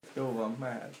Jó van,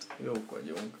 mehet. Jók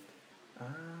vagyunk.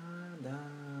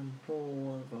 Ádám,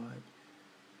 hol vagy?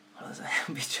 Hol az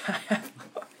olyan bicsájában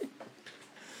vagy?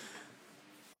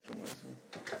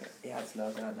 Játsz le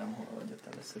az Ádám, hol vagy,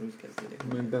 ott először úgy kezdődik.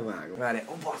 Majd bevágom. Várjál,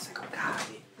 basszak a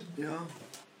kávé. Ja.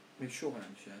 Még soha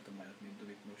nem csináltam olyat, mint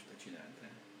amit most te csináltál.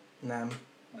 Nem.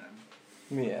 Nem.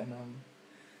 Miért nem?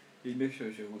 Így még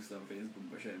sosem húztam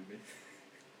Facebookba semmit.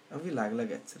 A világ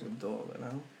legegyszerűbb dolga,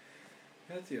 nem?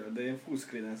 Hát jó, de én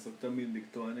fullscreen-en szoktam mindig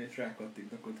tolni, és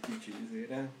rákattintok ott kicsi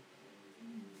izére.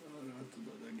 Arra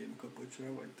tudod, a game kapocsra,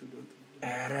 vagy tudod.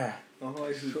 Erre? Aha,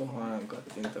 és Soha nem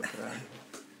kattintok rá.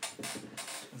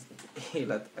 Az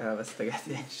élet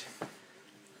elvesztegetés.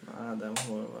 Ádám,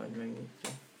 hol vagy? Megnyitja.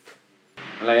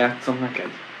 Lejátszom neked?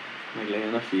 Meg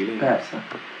legyen a feeling? Persze.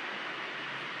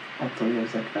 Attól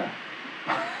érzek rá.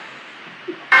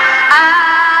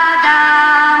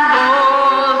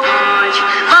 Ádámból vagy,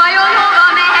 vajon hova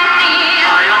mehetnél?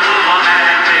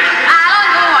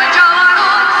 Állandóan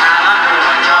csavarod,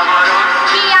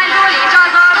 hiányból és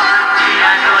azarod.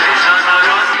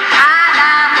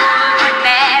 Ádámból vagy,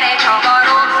 merre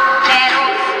csavarod, de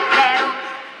rossz. Hát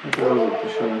az azóta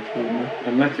sem lehet hívni.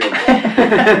 Nem lett jobb?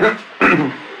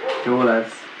 Jó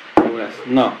lesz. Jó lesz.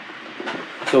 Na.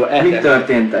 Szóval Mik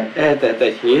történtek? eltelt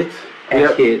egy hét.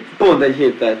 Egy hét. Pont egy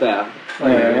hét telt el.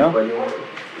 Nagyon jók vagyunk.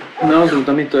 Na,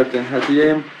 azóta mi történt? Hát ugye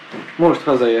én most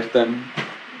hazaértem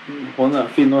honnan?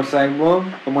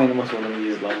 Finnországból. Majdnem azt mondom, hogy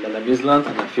Izland, de nem Izland,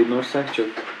 hanem Finnország, csak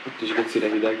ott is gecire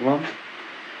hideg van.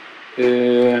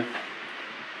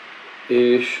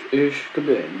 És kb.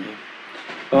 Ennyi.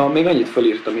 Még annyit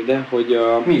felírtam ide, hogy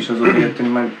Mi is azóta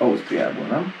jöttünk meg Ausztriából,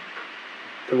 nem?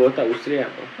 Te voltál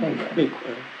Ausztriában? Igen.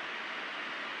 Mikor?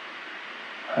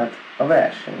 Hát a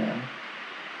versenyen.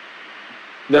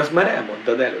 De azt már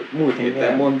elmondtad előtt, múlt Igen.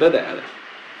 héten mondtad el.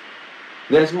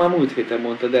 De ezt már múlt héten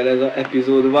mondtad el, ez az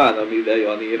epizód van, ami ide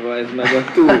van írva, ez meg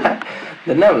a túl.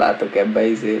 De nem látok ebbe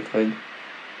izét, hogy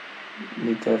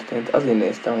mi történt. Azért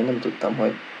néztem, hogy nem tudtam,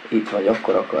 hogy itt vagy,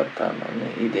 akkor akartál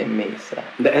menni. Idén mész rá.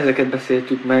 De ezeket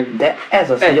beszéltük meg. De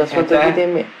ez az, hogy Egy azt mondta, hogy hete.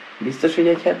 idén mi? Biztos, hogy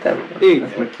egy hete volt? Igen,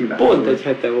 Ezt meg kíváncsi pont vagyok. egy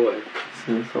hete volt.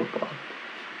 Szűszopa.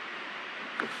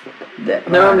 De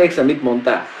Nem emlékszem, mit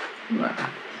mondtál? Nem.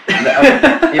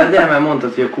 De mert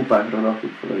mondtad, hogy a kupákra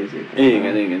rakjuk fel a izéket.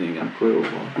 Igen. Akkor jó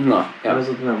van. Na, Ja. ja.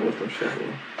 Azóta nem voltam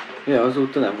sehol. Ja,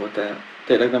 azóta nem voltál.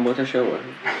 Tényleg nem voltál sehol?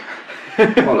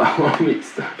 Valahol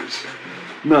biztos.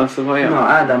 Na, szóval ja. Na,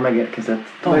 Ádám megérkezett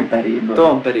Tamperéből.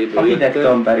 Tamperéből. A hideg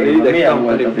Tamperéből. Milyen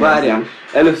volt az Várjál, érzés?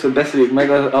 először beszéljük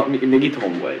meg, még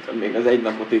itthon voltam. Még az egy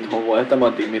napot itthon voltam,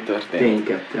 addig mi történt.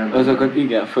 Ténykedtél. Azokat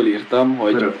igen, fölírtam,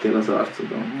 hogy Örögtél az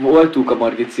arcodon. voltunk a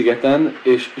Margit szigeten,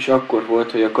 és akkor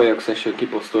volt, hogy a Kajak Session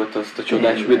kiposztolta azt a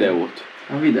csodás Tényleg? videót.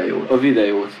 A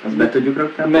videót. Azt Azt be tudjuk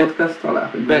rakni a podcast alá?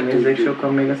 Hogy megnézzék tudjuk.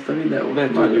 sokan még ezt a videót? Be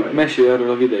tudjuk, mesélj arról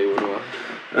a videóról.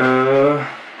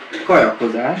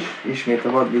 Kajakozás, ismét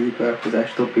a vadvízi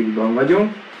kajakozás topikban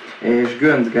vagyunk, és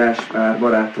Gönc Gáspár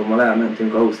barátommal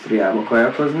elmentünk Ausztriába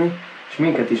kajakozni, és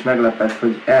minket is meglepett,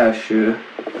 hogy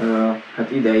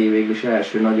hát idei végül is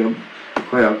első nagyobb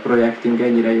kajakprojektünk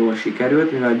ennyire jól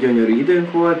sikerült, mivel gyönyörű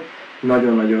időnk volt,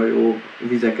 nagyon-nagyon jó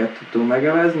vizeket tudtunk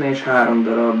megevezni, és 3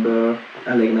 darab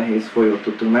elég nehéz folyót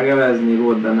tudtunk megevezni,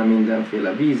 volt benne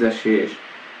mindenféle vízesés,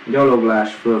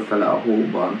 gyaloglás fölfele a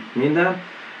hóban, minden,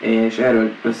 és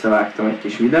erről összevágtam egy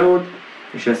kis videót,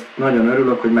 és ezt nagyon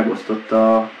örülök, hogy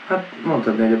megosztotta, hát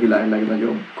mondhatni, hogy a világ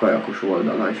legnagyobb kajakos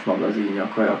oldala és magazinja,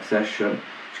 a Kajak Session,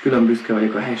 és külön büszke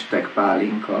vagyok a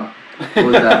 #pálinka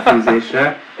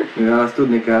hozzáfűzésre, mivel azt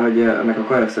tudni kell, hogy ennek a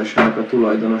Kajak Sessionnek a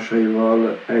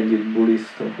tulajdonosaival együtt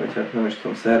bulisztunk, vagy hát nem is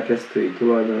tudom, szerkesztői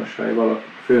tulajdonosaival, a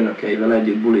főnökeivel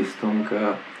együtt bulisztunk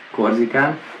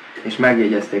Korzikán, és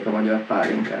megjegyezték a magyar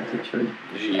pálinkát, úgyhogy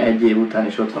egy év után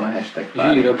is ott van a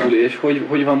 #pálinka. Zsíra buli, és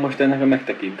hogy van most ennek a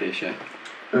megtekintése?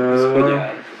 Ez hogy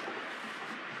áll?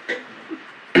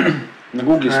 Na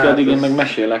googlizd, addig én meg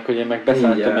mesélek, hogy én meg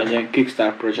beszálltam egy ilyen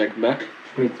Kickstarter projektbe.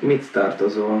 Mit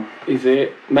startozol?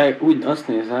 Meg úgy azt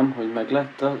nézem, hogy meg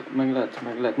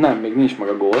lett. Nem, még nincs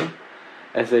maga gól.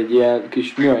 Ez egy ilyen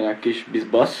kis műanyag kis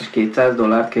bizbasz. És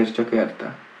 $200 kérsz csak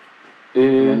érte?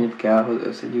 Annyit kell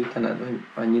összegyűjtened, vagy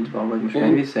annyit van, vagy most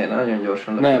menj vissza, én nagyon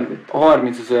gyorsan Nem, lefeküdtem.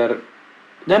 30 000,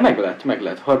 de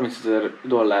meglett, 30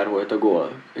 000 volt a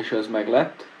gól, és az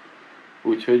meglett,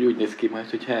 úgyhogy úgy néz ki majd,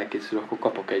 hogy ha elkészül, akkor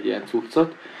kapok egy ilyen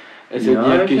cuccot. Ez Ja, egy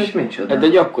ilyen és kis, ez micsoda?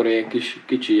 egy akkora ilyen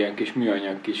kicsi ilyen kis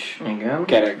műanyag kis Igen,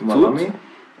 kerek valami. cucc,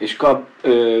 és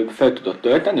fel tudod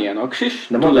tölteni, ilyen aksis.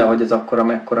 De mondd el, hogy ez akkora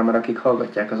mekkora, mert akik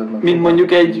hallgatják azoknak... Mint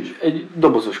mondjuk egy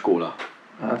dobozos kóla.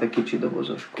 Hát egy kicsi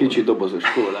dobozos kóla. Kicsi dobozos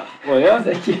kóla. Olyan? Ez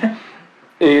egy ilyen...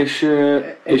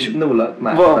 és nulla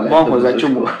van hozzá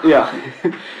csomó, ja,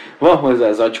 van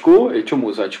hozzá zacskó, egy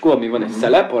csomó zacskó, ami van egy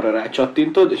szelep, arra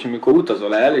rácsattintod, és amikor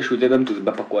utazol el, és ugye nem tudsz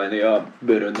bepakolni a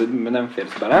bőröndöd, mert nem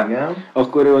férsz bele, igen.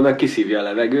 akkor ő oda kiszívja a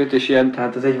levegőt, és ilyen...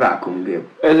 Tehát ez egy vákuumgép.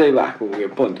 Ez egy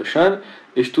vákuumgép, pontosan,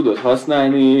 és tudod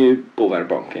használni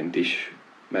powerbankként is.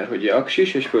 Mert hogy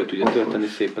aksis, és föl tudja tölteni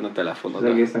szépen a telefonodat.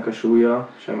 Az egésznek a súlya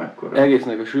sem ekkora.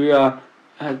 Egésznek a súlya,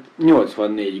 hát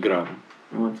 84 gram.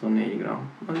 84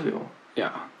 gram, az jó.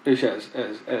 Ja, és ez.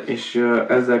 És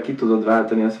ezzel ki tudod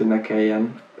váltani azt, hogy ne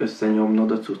kelljen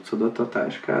összenyomnod a cuccodat a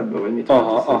táskádba, vagy mit?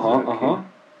 Aha.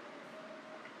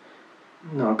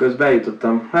 Na, közben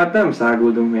eljutottam. Hát nem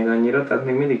száguldunk még annyira, tehát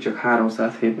még mindig csak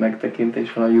 307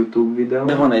 megtekintés van a YouTube videón.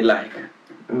 De van egy like.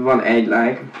 Van egy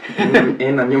like.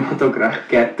 Én nem nyomhatok rá,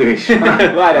 2 is van.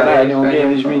 Várjál, rányom,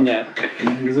 én is mindjárt.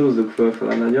 Zúzzuk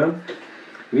fölfele nagyon.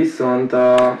 Viszont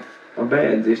a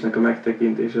bejegyzésnek a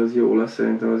megtekintése az jó lesz,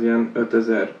 szerintem az ilyen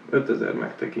 5000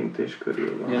 megtekintés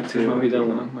körül van. Játszás van a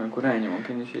videónak, mert akkor rányomok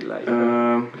én is egy like.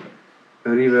 A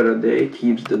river a day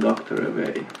keeps the doctor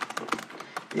away.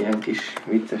 Ilyen kis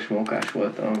vicces munkás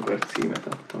voltam, amikor címet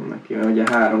adtam neki. Mert ugye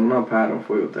 3 nap, 3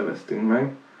 folyót eveztünk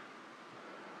meg.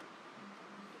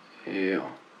 Jó.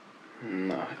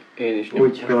 Na, én is nyomok.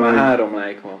 Most már 3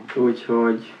 like van.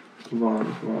 Úgyhogy van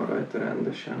rajta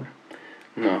rendesen.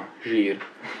 Na, zsír.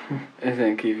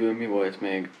 Ezen kívül mi volt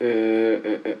még?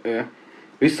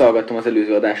 Visszahallgattam az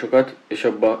előző adásokat, és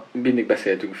abban mindig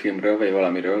beszéltünk filmről, vagy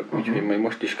valamiről, úgyhogy majd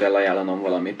most is kell ajánlanom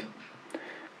valamit.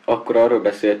 Akkor arról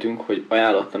beszéltünk, hogy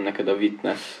ajánlottam neked a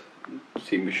Witness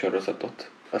című sorozatot.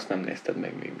 Azt nem nézted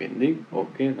meg még mindig.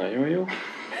 Oké, nagyon jó.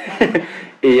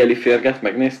 Éjjeli férget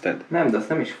megnézted? Nem, de azt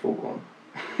nem is fogom.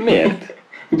 Miért?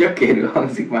 Gyökérül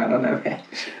hangzik már a neve.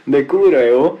 De kurva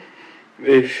jó.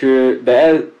 És,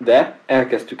 de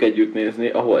elkezdtük együtt nézni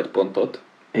a Holdpontot.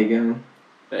 Igen.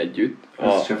 Együtt.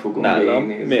 Azt se fogom nálam.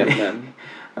 végignézni. Miért nem?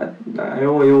 Hát,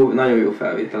 jó, nagyon jó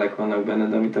felvételek vannak benne,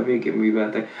 de amit a végén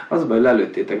műveltek, az a baj,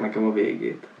 lelőttétek nekem a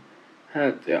végét.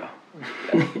 Hát, ja.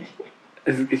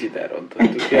 Ez kicsit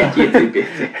elrontottuk.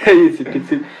 Egy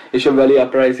icipicit. És a Valley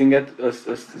Uprising-et,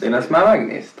 azt... Én azt már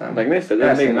megnéztem. Megnézted?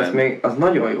 Persze, az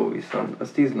nagyon jó viszont.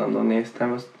 Azt Izlandon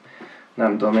néztem, azt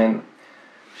nem tudom, én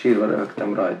sírva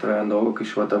röhögtem rajta, olyan dolgok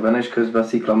is voltak benne, és közben a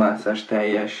sziklamászás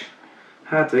teljes,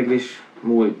 hát végül is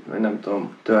múlt, vagy nem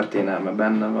tudom, történelme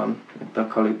benne van, itt a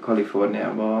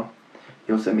Kaliforniában, a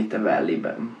Yosemite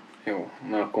Valley-ben. Jó,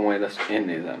 na akkor majd azt én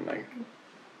nézem meg.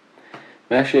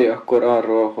 Mesélj akkor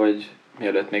arról, hogy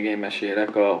mielőtt még én mesélek,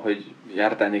 hogy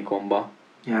jártál Nikonba.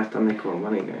 Jártam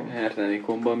Nikonban, igen. Jártál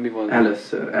Nikonban, mi volt?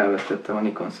 Először elvesztettem a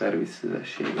Nikon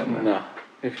szervizszüzességemben. Na,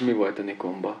 és mi volt a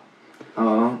Nikonba?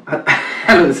 Hát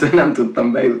először nem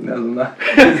tudtam bejutni azon a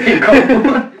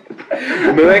Nikonban.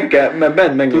 Mert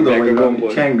bent megnyomják a gombot. Tudom,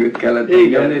 hogy csengőt kellett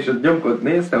nyomni, és ott nyomkod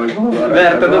néztem, hogy hol van.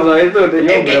 Verted az ajtót, hogy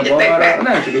jobbra-balra.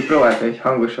 Nem csak így próbáltam egy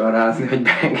hangosan rázni, hogy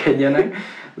beengedjenek,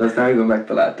 de aztán végül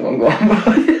megtaláltam a gombot.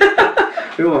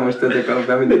 Jó van, most ezek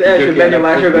alapján mindegy. Az első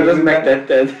benyomásokat azt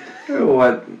megtetted. Jó,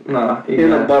 hát na igen.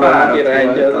 Én a barom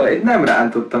kirántja az ajtót. Nem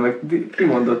rántottam meg,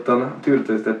 kimondottan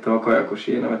tűrtöztettem a kajakos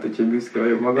énemet, úgyhogy büszke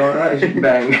vagyok magamra, és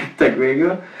beengedtek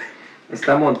végül.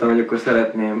 Aztán mondtam, hogy akkor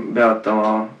beadtam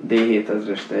a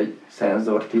D7000-est egy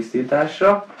szenzor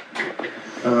tisztításra.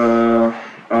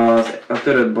 A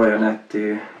törött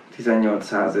bajonettű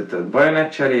 1805-öt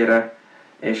bajonett cserére,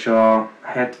 és a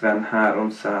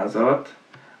 7300-at,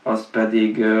 azt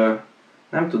pedig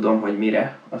nem tudom, hogy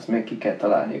mire, azt még ki kell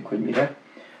találniuk, hogy mire,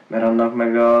 mert annak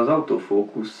meg az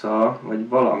autofókusszal, vagy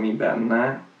valami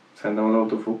benne, szerintem az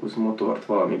autofókusz motort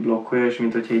valami blokkolja, és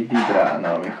mint hogyha így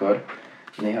vibrálna, amikor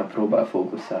néha próbál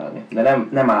fókuszálni. De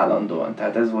nem állandóan,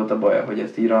 tehát ez volt a baja, hogy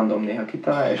ezt így random néha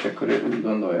kitalálja, és akkor ő úgy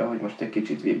gondolja, hogy most egy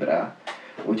kicsit vibrál.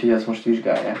 Úgyhogy ezt most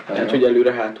vizsgálják. Tehát, hogy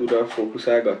előre-hátulra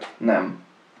fókuszálgat? Nem,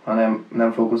 hanem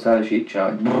nem fókuszál, és így csinál,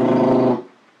 hogy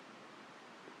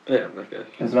érdekes.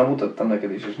 ezt már mutattam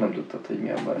neked is, és nem tudtad, hogy mi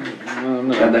a baj.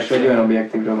 Ráadásul egy olyan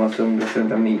objektívről van szó, amiben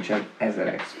szerintem nincsen 1000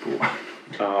 expo.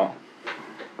 Aha.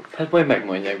 Hát majd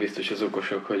megmondják biztos az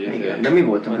okosok, hogy... Igen, de mi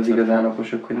voltunk az igazán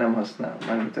okosok, hogy nem használ,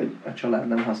 mármint hogy a család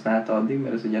nem használta addig,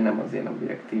 mert ez ugye nem az én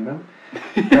objektívem.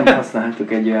 Nem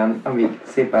használtuk egy olyan, amíg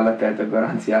szépen letelt a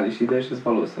garanciális ide, és ez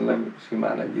valószínűleg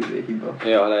simán egy hiba.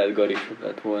 Ja, lehet garisok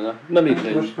lett volna. Na mit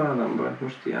hát most már nem baj,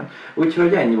 most ilyen.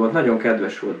 Úgyhogy ennyi volt, nagyon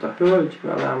kedves volt a hölgy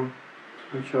velem.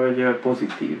 Úgyhogy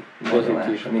pozitív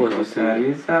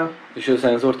szervizzel. És a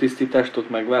szenzortisztítást ott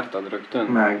megvártad rögtön?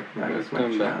 Meg ezt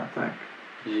megcsinálták.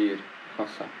 Zsír,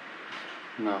 fasza.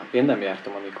 Na, én nem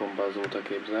jártam a Nikonba azóta,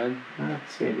 képzeld. Hát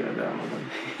szégyeld el magad.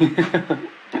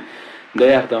 De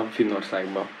jártam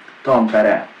Finnországba.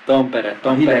 Tampere. A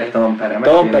hideg Tampere.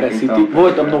 Tampere City.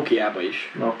 Voltam Nokiába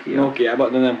is. Nokiába,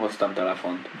 de nem hoztam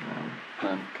telefont.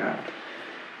 Nem. Kár.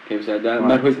 Képzeld el,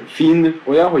 mert hogy finn,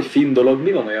 olyan, hogy finn dolog,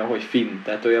 mi van olyan, hogy finn?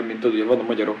 Tehát olyan, mint tudod, hogy van a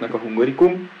magyaroknak a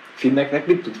hungarikum, finneknek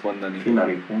mit tudsz mondani?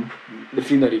 Finnarikum. De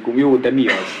finnarikum, jó, de mi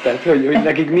az? Tehát, hogy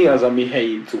nekik mi az, ami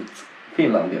helyi cucc?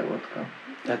 Finlandia vodka.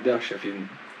 Tehát, de az se finn.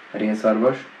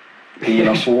 Rénszarvas.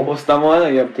 Télapó. Hoztam volna,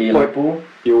 ilyen Télapó.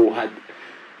 Jó, hát...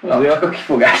 Azért a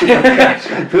kifogásokat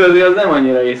keresem. Tudod, hogy az nem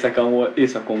annyira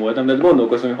éjszakon voltam, de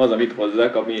gondolkoztam, hogy haza mit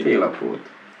hozzak, ami... Télapót.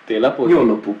 Télapót?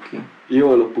 Jollopukki.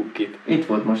 Jollopukkit. Itt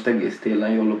volt most egész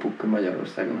télen Jollopukki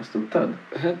Magyarországon, azt tudtad?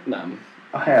 Hát nem.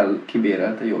 A Hell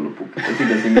kibérelte Jollopukkit, az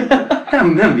igazi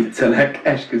nem viccelek,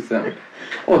 esküszöm.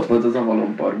 Ott volt az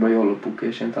Avalon Parkban Jollopukki,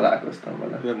 és én találkoztam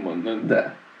vele. Nem mondom.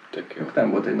 De. Tök jó.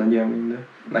 Nem volt egy nagy élmény,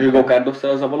 de... Ő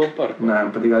gokárdoztál az Avalon Parkban?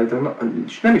 Nem, pedig állítólag,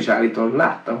 és nem is állítólag,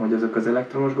 láttam, hogy ezek az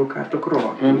elektromos gokártok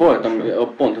rohadt. Én voltam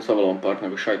pont az Avalon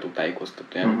Parknak a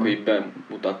sajtótájékoztatóján, amikor így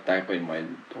bemutatták, hogy majd,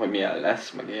 hogy milyen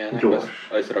lesz, meg ilyenek,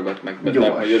 az ragadt meg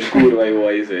bennem, hogy ez kurva jó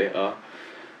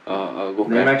a gokárd téma.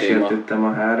 De megsértődtem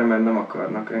a helyre, mert nem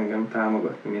akarnak engem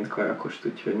támogatni, mint kajakost,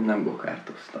 úgyhogy nem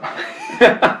gokártoztam.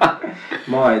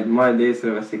 majd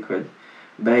észreveszik, hogy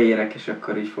beérek, és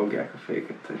akkor így fogják a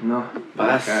féket, hogy na...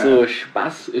 Basszus,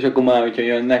 és akkor már, hogyha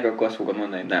jönnek, akkor azt fogod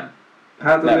mondani, hogy nem.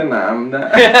 Hát azért nem,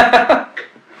 de...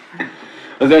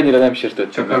 Az annyira nem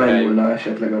sértött. Csak a lenyúlna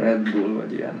esetleg a Red Bull,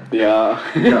 vagy ilyen. Ja.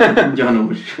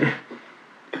 Gyanús.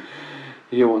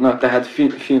 Jó, na tehát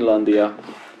Finnlandia.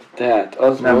 Tehát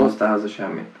az nem volt... hoztál haza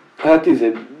semmit. Hát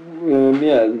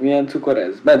milyen cukor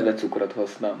ez? Medvecukrot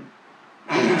hoztam.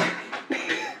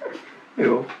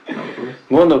 Jó.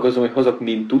 Gondolkozom, hogy hozok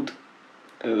mintut,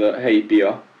 ez a helyi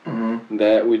pia,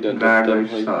 de úgy döntöttem,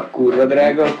 hogy kurva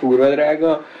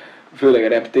drága, főleg a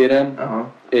reptéren,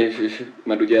 és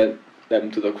mert ugye nem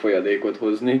tudok folyadékot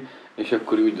hozni, és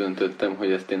akkor úgy döntöttem,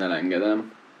 hogy ezt én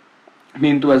elengedem.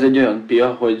 Mintu ez egy olyan pia,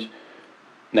 hogy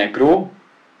negró,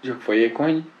 csak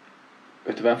folyékony,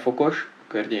 50 fokos,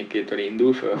 környékétől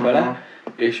indul fölfele,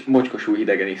 és mocskosú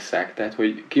hidegen isszák, tehát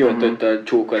hogy kiöntötte a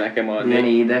csóka nekem a... Ilyen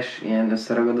édes, ilyen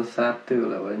összeragad a szád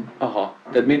tőle, vagy? Aha,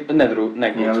 tehát mint negró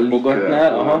cupogatnál,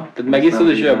 tehát megiszod,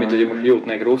 és olyan, mint hogy most jót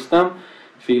negróztam,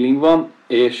 feeling van,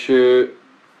 és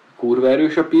kurva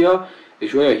erős a pia,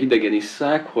 és olyan hidegen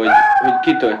isszák, hogy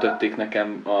kitöltötték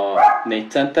nekem a 4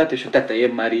 centet, és a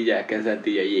tetején már így elkezdett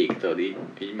ilyen jég, tudod,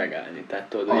 így megállni, tehát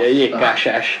tudod, ilyen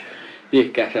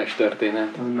jégkásás történet.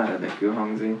 Az meredekül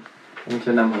hangzik.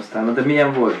 Úgyhogy nem hoztál. De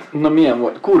milyen volt? Na milyen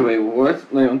volt? Kurva jó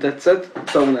volt, nagyon tetszett.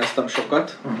 Szaunáztam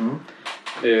sokat.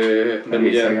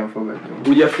 Részegen fogadjunk.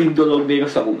 Ugye a finn dolog még a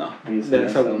szauna. Részegen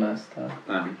szaunáztál.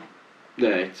 Nem.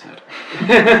 De egyszer.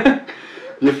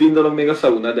 Ugye a finn dolog még a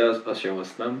szauna, de azt sem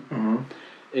hoztam.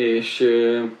 És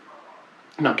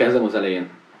na kezdem az elején.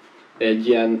 Egy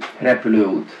ilyen...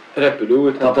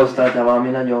 Repülőút. Tapasztaltál valami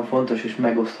nagyon fontos és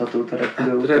megoszthatót a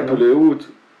repülőúton? Repülőút,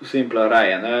 szimpla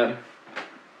Ryanair.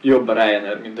 Jobb a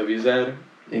Ryanair, mint a Wizz Air.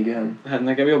 Igen. Hát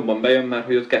nekem jobban bejön, mert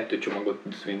hogy ott 2 csomagot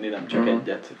tudsz vinni, nem csak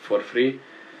egyet for free.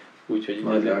 Úgyhogy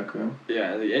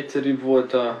ez egy egyszerűbb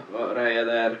volt a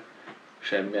Ryanair,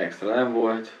 semmi extra nem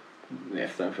volt,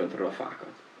 néztem föntről a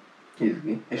fákat.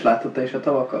 Izgi. És láttad te is a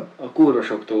tavakat? A kurva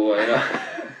sok tó van, ja.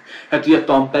 Hát ugye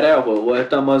Tampere, ahol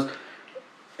voltam, az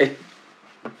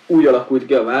úgy alakult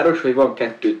ki a város, hogy van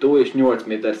 2 tó, és 8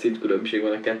 méter szintkülönbség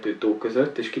van a 2 tó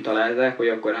között, és kitalálták, hogy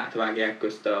akkor átvágják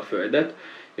közte a földet,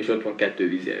 és ott van 2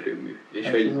 vízi erőmű. És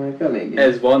hogy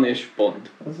ez van, és pont.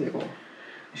 Az jó.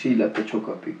 És így lett a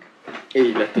Csokapig.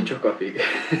 Így lett a Csokapig.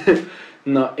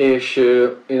 Na, és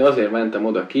én azért mentem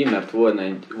oda ki, mert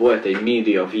volt egy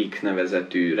Media Week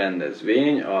nevezetű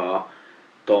rendezvény a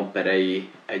Tamperei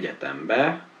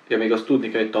Egyetembe. Ja, még azt tudni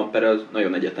kell, hogy Tampere az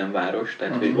nagyon egyetemváros,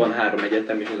 tehát hogy van 3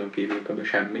 egyetem, és azon kívül kb.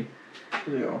 Semmi.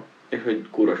 Jó. És hogy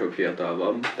kurva sok fiatal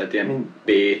van, tehát ilyen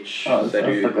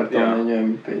Pécs-szerű,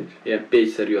 ilyen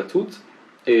Pécs-szerű a cucc.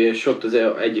 És ott az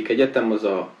egyik egyetem, az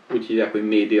úgy hívják, hogy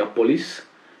Mediapolis,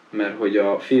 mert hogy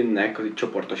a finnek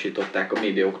csoportosították a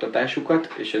média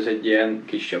oktatásukat, és ez egy ilyen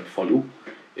kisebb falu.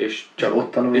 És csak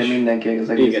ott tanulja mindenki az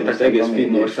egész igen, tehát egész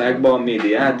Finnországban a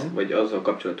médiát, vagy azzal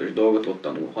kapcsolatos dolgot ott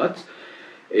tanulhatsz.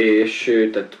 És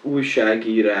tehát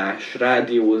újságírás,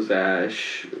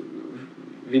 rádiózás,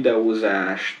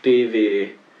 videózás,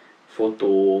 tévé,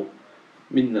 fotó,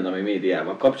 minden, ami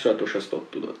médiával kapcsolatos, azt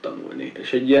ott tudod tanulni.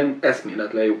 És egy ilyen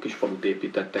eszméletlen jó kis falut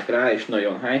építettek rá, és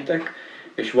nagyon high-tech,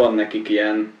 és van nekik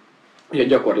ilyen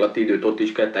gyakorlati időt ott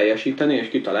is kell teljesíteni, és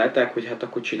kitalálták, hogy hát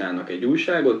akkor csinálnak egy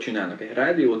újságot, csinálnak egy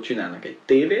rádiót, csinálnak egy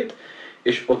tévét,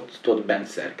 és ott bent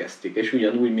szerkesztik. És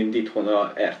ugyanúgy, mint itthon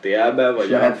a RTL-be, vagy,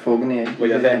 lehet fogni egy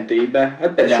vagy az NT-be,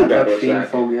 hát persze sugározzák.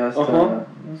 fogja azt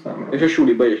és a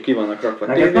suliba is ki vannak rakva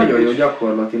tévék. Ez nagyon jó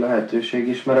gyakorlati lehetőség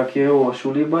is, mert aki jó a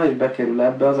suliba és bekerül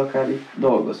ebbe, az akár itt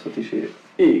dolgozhat is.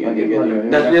 Igen.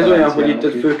 De ez olyan, hogy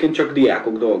itt főként csak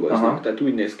diákok dolgoznak. Tehát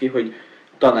úgy néz ki, hogy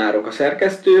tanárok a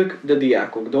szerkesztők, de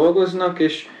diákok dolgoznak,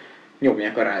 és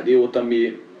nyomják a rádiót,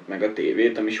 meg a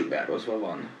tévét, ami sugározva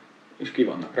van. És ki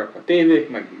vannak rakva tévék,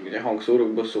 meg ugye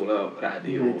hangszórókból szól a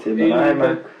rádió.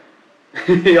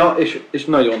 Ja, és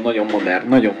nagyon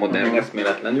modern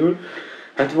eszméletlenül.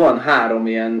 Hát van 3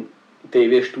 ilyen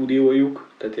tévéstúdiójuk,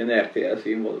 tehát ilyen RTL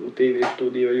színvonalú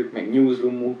tévéstúdiójuk, meg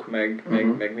newsroomuk,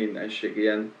 meg mindenség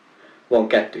ilyen. Van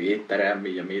 2 étterem,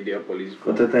 így a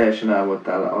Mediapolisban. Te teljesen el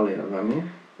voltál alélve, mi?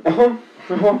 Aha.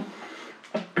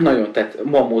 Nagyon tett.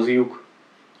 Ma moziuk.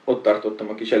 Ott tartottam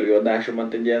a kis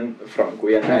előadásomat, egy ilyen frankó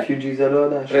ilyen... Refugees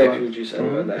előadás? Refugees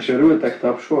előadás. És örültek,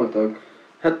 tapsoltak?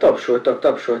 Hát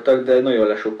tapsoltak, de nagyon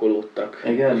lesokkolódtak.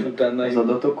 Igen? És utána az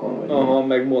adatokon? Vagy aha,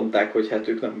 meg mondták, hogy hát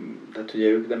ők nem, tehát ugye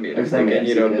ők nem érezték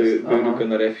ennyire a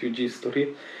bőrükön a refugee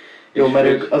sztorit. Jó, mert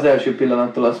ők az első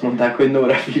pillanattól azt mondták, hogy no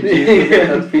refugees,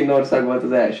 tehát Finnország volt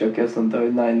az első, aki azt mondta,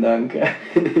 hogy nein danke,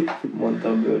 mondta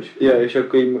a bölcs. Ja, és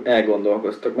akkor így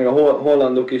elgondolkoztak. Meg a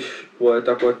hollandok is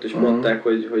voltak ott, és mondták,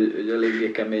 hogy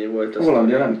eléggé kemény volt az.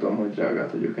 Hollandia nem tudom, hogy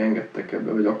reagált, hogy ők engedtek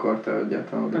ebbe, vagy akarta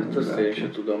egyáltalán. Hát azt én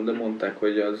sem tudom, de mondták,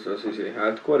 hogy az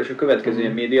hardcore, és a következő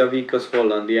ilyen Media Week az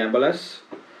Hollandiában lesz.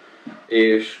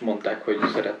 És mondták, hogy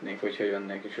szeretnék, hogyha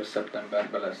jönnék, és a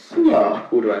szeptemberben lesz. Ja.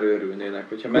 Kurvára örülnének,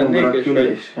 hogyha mennék, és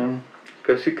hogy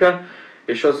köszike.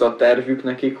 És az a tervük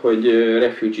nekik, hogy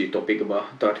refugee topicba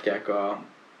tartják a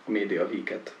Media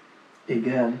Week-et.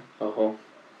 Igen? Aha.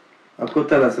 Akkor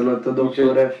te leszel ott a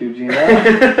Dr. Refugee-nál.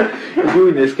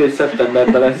 Úgy néz ki, hogy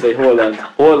szeptemberben lesz egy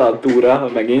holland túra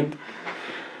megint.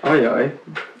 Ajaj.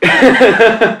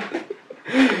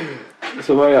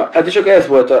 Szóval, ja. Hát és akkor ez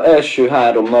volt az első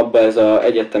 3 napban ez az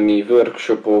egyetemi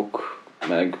workshopok,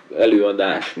 meg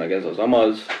előadás, meg ez az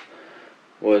amaz.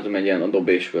 Voltam egy ilyen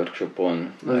Adobe-s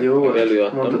workshopon, meg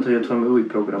előadtam. Mondtad, hogy ott valami új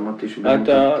programot is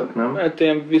bemutattak, nem? Hát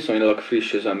ilyen viszonylag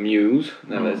friss, ez a Muse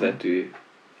nevezetű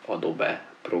Adobe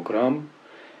program.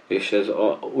 És ez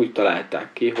úgy találták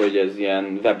ki, hogy ez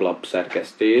ilyen weblap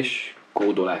szerkesztés,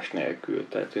 kódolás nélkül.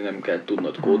 Tehát nem kell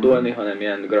tudnod kódolni, hanem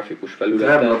ilyen grafikus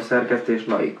felületen. Weblap szerkesztés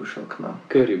laikusoknak.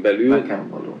 Körülbelül. Nekem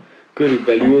való.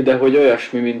 Körülbelül, de hogy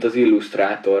olyasmi, mint az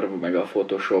Illustrator, meg a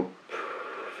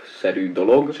Photoshop-szerű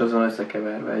dolog. És az van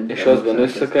összekeverve egy. És az van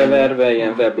összekeverve,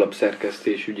 ilyen weblap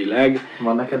szerkesztés ügyileg.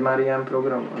 Van neked már ilyen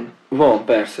programon? Van,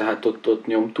 persze, hát ott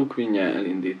nyomtuk, mindjárt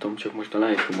elindítom, csak most a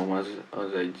Lightroom-om az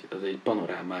egy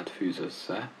panorámát fűz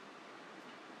össze.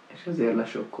 És ezért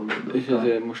lesokkolódott. És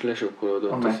ezért most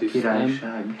lesokkolódott a system.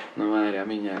 Királyság. Na várjál,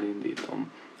 mindjárt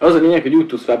indítom. Az a lényeg, hogy úgy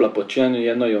tudsz weblapot csinálni,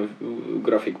 ilyen nagyon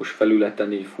grafikus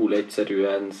felületen, így full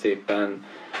egyszerűen, szépen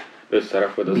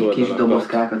összerakod az oldalakat. Kis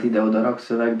dobozkákat ide-oda raksz,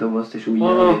 szövegdobozt, és úgy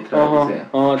jön létre.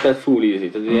 Tehát full easy.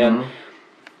 Tehát ilyen,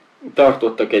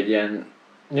 tartottak egy ilyen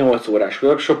 8 órás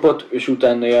workshopot, és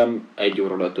utána ilyen 1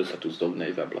 óra alatt össze tudsz dobni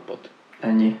egy weblapot.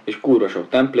 Ennyi. És kurva sok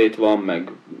template van,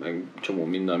 meg csomó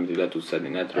minden, amit le tudsz szedni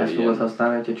netről. Ezt fogod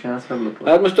használni, hogyha csinálsz weblapot?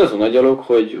 Hát most az a nagy dolog,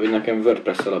 hogy nekem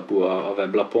WordPress alapú a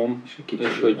weblapom,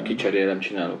 és hogy kicserélem,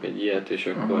 csinálok egy ilyet,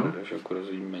 és akkor az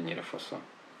úgy mennyire fasza.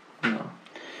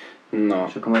 Na.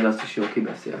 És akkor majd azt is jól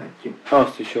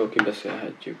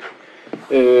kibeszélhetjük.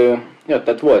 Ja,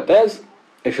 tehát volt ez,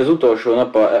 és az utolsó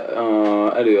nap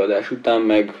a előadás után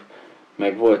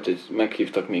meg volt,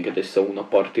 meghívtak minket egy sauna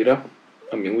partira,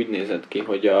 ami úgy nézett ki,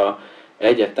 hogy a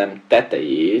egyetem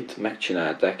tetejét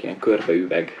megcsinálták ilyen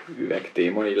körbeüveg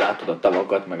téma, így látod a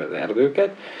tavakat, meg az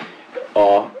erdőket,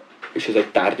 és ez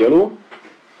egy tárgyaló,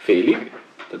 félig,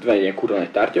 tehát van egy ilyen kurva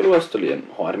nagy tárgyalóasztal, ilyen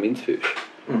 30 fős,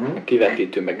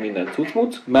 kivetítő, meg minden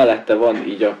cucmuc, mellette van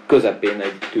így a közepén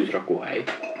egy tűzrakóhely,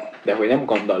 de hogy nem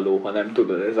kandalló, hanem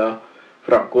tudod, ez a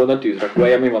Frankon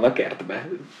tűzrakóhely, ami van a kertbe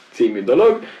című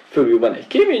dolog, fölül van egy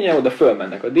kéménye, oda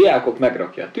fölmennek a diákok,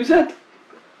 megrakja a tüzet,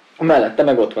 mellette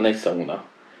meg ott van egy szauna.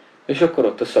 És akkor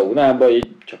ott a szaunába így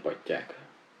csapatják.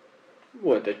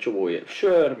 Volt egy csomó ilyen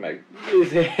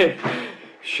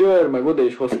sör, meg oda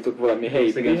is hoztuk valami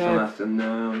helyi pihát.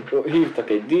 Hívtak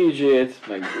egy DJ-t,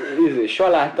 meg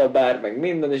salátabár, meg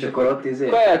minden, és akkor ott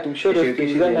kajáltunk, söröztünk, zene.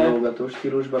 És ők is ilyen lógató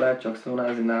stílusban lehet csak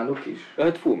szaunázni náluk is?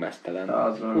 Hát full mesztelen.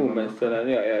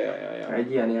 Ja.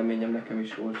 Egy ilyen élményem nekem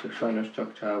is volt, csak sajnos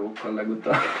csak csávókkal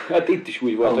legutóbb. Hát itt is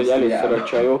úgy volt, hogy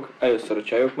először a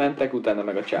csajok mentek, utána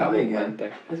meg a csávók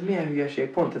mentek. Ez milyen hülyeség,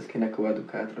 pont ezt kéne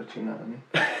koedukátra csinálni.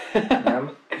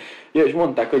 Nem? Ja, és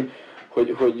mondták, hogy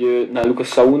hogy náluk a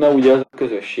szauna ugye az a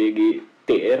közösségi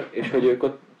tér, és hogy ők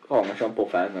ott halmosan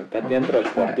pofáznak. Tehát ilyen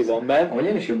trash van benne. Ahogy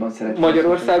én is jobban szeretem.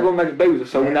 Magyarországon meg beülsz a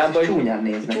szaunába, és csúnyán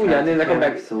néznek. Csúnyán néznek,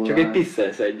 meg csak egy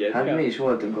pisszelsz egyet. Hát mi is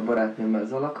voltunk a barátnőmmel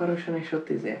Zalakaroson, és ott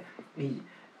így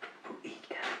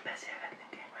kell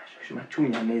beszélgetnünk egymással. És már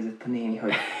csúnyán nézett a néni,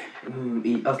 hogy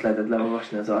így azt lehetett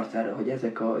leolvasni az arcára, hogy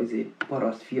ezek a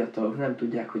paraszt fiatalok nem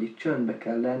tudják, hogy itt csöndbe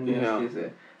kell lenni, és ez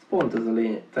pont az a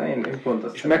lényeg. Én pont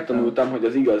azt és megtanultam, hogy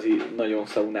az igazi, nagyon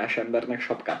szaunás embernek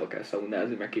sapkába kell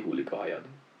szaunázni, meg kihullik a hajad.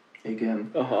 Igen.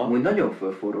 Amúgy nagyon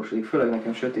fölforrósodik, főleg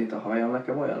nekem sötét a hajam,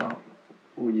 nekem olyan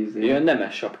úgy Ilyen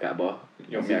nemes sapkába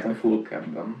nyomják. Ez full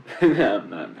capben.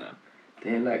 nem.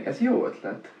 Tényleg? Ez jó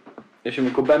ötlet. És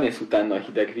amikor bemész utána a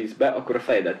hideg vízbe, akkor a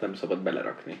fejedet nem szabad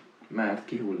belerakni. Mert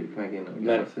kihullik megint.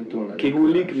 Ugye, mert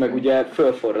kihullik, meg ugye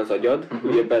fölforr az agyad,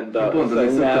 ugye bent a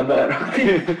szaunában.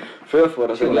 Fölforr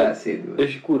az agyad,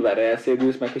 és kurvára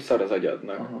elszédülsz meg, hogy szar az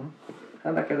agyadnak.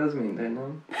 Hát neked az mindegy,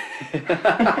 nem?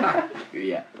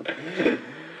 Hülye.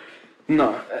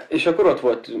 Na, és akkor ott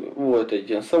volt egy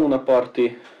ilyen sauna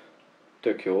party,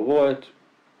 tök jó volt.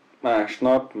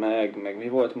 Másnap, meg mi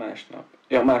volt másnap?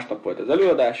 Ja, másnap volt az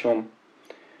előadásom,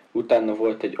 utána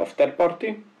volt egy after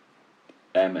party,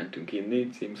 elmentünk inni,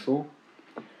 címszó.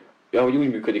 Ja, hogy úgy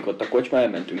működik ott a kocsma,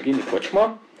 elmentünk inni,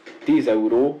 kocsma, 10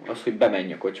 euró az, hogy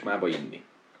bemenj a kocsmába inni.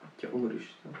 Ja,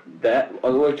 úristen. De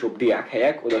az olcsóbb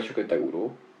diákhelyek, oda csak 5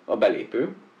 euró a belépő.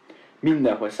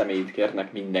 Mindenhol személyit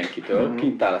kérnek mindenkitől,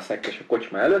 kint áll a szekkes a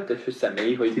kocsma előtt, és hogy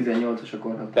személyi, hogy... 18-as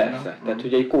akkor határna. Persze, tehát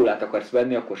ugye egy kólát akarsz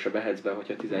venni, akkor se vehetsz be,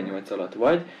 hogyha 18 alatt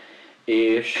vagy,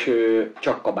 és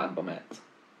csak kabátba mehetsz.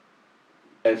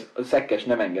 Ez a szekkes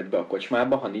nem enged be a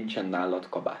kocsmába, ha nincsen nálad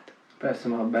kabát. Persze,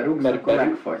 ha berúgsz, akkor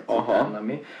megfagysz utána,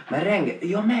 mi?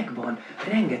 Mert megvan,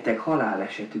 rengeteg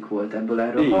halálesetük volt ebből,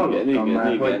 erről hallottam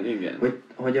már,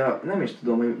 hogy nem is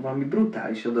tudom, hogy valami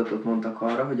brutális adatot mondtak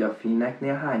arra, hogy a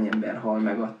finneknél hány ember hal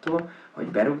meg attól, hogy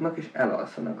berúgnak és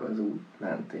elalszanak az út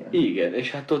mentén. Igen,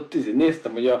 és hát ott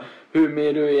néztem, hogy a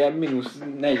hőmérője mínusz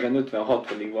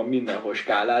 40-50-60-ig van mindenhol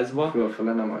skálázva.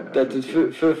 Fölfele nem olyan. Tehát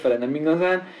fölfele nem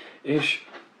igazán, és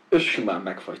simán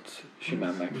megfagysz.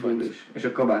 És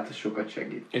a kabát az sokat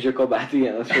segít. És a kabát,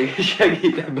 igen, az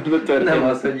segít ebben a történetben. Nem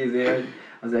az, hogy hogy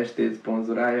az estét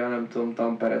szponzorálja, nem tudom,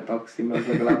 Tampere taxi, mert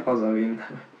legalább hazavinn.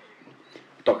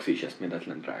 A taxi is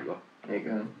eszméletlen drága.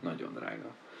 Igen. Nagyon drága.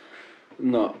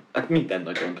 Na, hát minden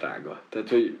nagyon drága. Tehát,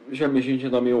 hogy semmi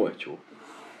sincsen, ami olcsó.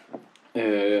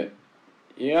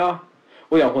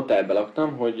 Olyan hotelben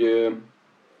laktam, hogy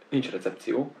nincs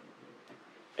recepció.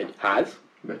 Egy ház.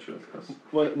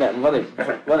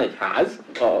 Van egy ház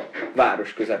a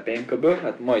város közepén köböl,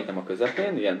 hát majdnem a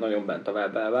közepén, ilyen nagyon bent a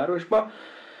belvárosban.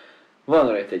 Van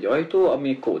rajta egy ajtó,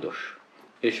 ami kódos.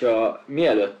 És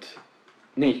mielőtt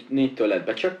 4-től lehet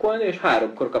becsekkolni, és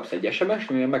 3-kor kapsz egy SMS-t,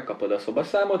 mivel megkapod a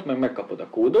szobaszámot, meg megkapod a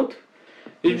kódot,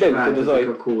 és beütöd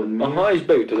az és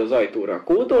beütöd az ajtóra a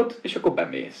kódot, és akkor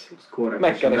bemész.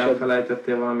 Megkeresed. Ha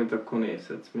elfelejtettél valamit, akkor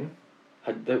nézhetsz, mi?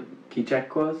 Hát de...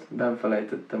 Kicsekkolsz,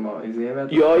 benfelejtettem az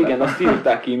évet. Ja, igen, azt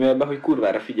írták e-mailbe, hogy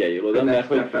kurvára figyeljél oda,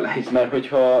 mert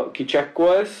hogyha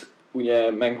kicsekkolsz,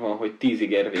 ugye megvan, hogy 10-ig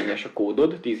érvényes a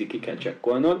kódod, 10-ig ki kell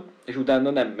csekkolnod, és utána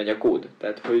nem megy a kód.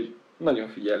 Tehát, hogy nagyon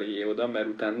figyeljél oda, mert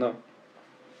utána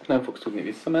nem fogsz tudni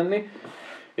visszamenni.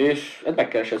 És hát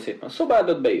megkeresed szépen a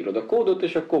szobádat, beírod a kódot,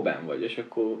 és akkor benn vagy, és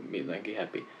akkor mindenki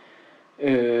happy.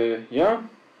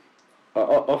 A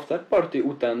after party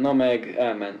utána meg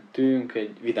elmentünk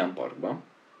egy vidámparkba,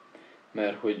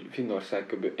 mert hogy Finnország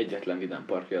kb. Egyetlen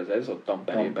vidámparkja az ez, ott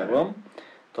Tamperében van,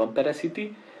 Tampere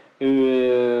City.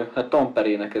 Hát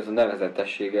Tamperének ez a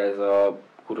nevezetessége, ez a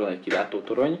kurva egy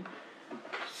kilátótorony,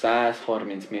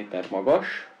 130 méter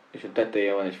magas, és a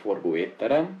tetején van egy forgó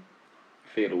étterem,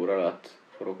 fél óra alatt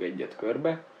forog egyet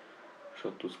körbe, és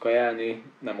ott tudsz kajálni,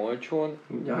 nem olcsón,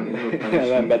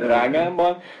 ellenben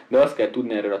drágában, de azt kell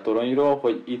tudni erről a toronyról,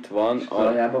 hogy itt van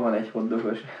valójában van egy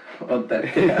hotdogos, ott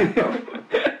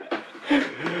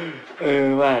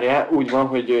várjál, úgy van,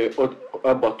 hogy ott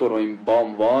abban a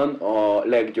toronyban van a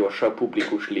leggyorsabb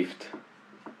publikus lift.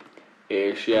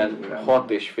 És ilyen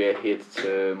 6,5-7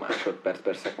 másodperc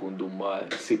per szekundummal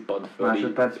szippant föl.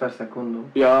 Másodperc per szekundum?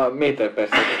 Ja, méter per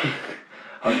szekundum.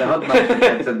 Ha te 6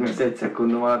 másodpercet mész 1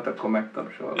 szekundum alatt, akkor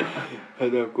megtapsolod.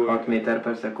 Hát akkor 6 méter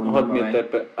per szekundum. 6 méter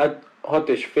per... Hát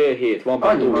 6,5-7 van.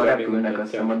 Annyival repülnek,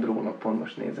 azt hiszem a drónok, pont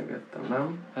most nézegettem,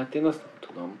 nem? Hát én azt nem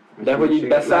tudom. De hogy így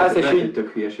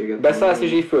beszállsz,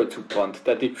 és így fölcuppant.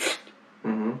 Tehát így...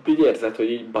 Így érzed,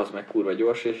 hogy így bazd meg kurva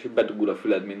gyors, és bedugul a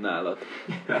füled, mint nálad.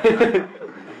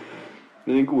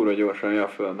 De így kurva gyorsan,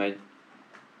 fölmegy.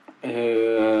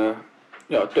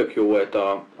 Tök jó volt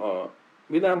a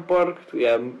vidámpark,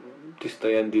 ilyen tiszta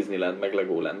ilyen Disneyland, meg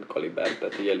Legoland kaliber,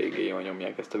 tehát így eléggé jól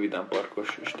nyomják ezt a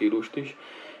vidámparkos stílust is.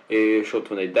 És ott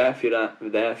van egy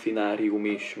delfinárium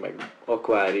is, meg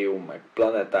akvárium, meg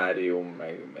planetárium,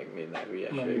 meg minden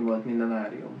hülyeség. Mennyi volt minden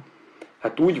árium?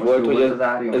 Hát úgy Most volt, hogy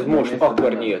árium, ez most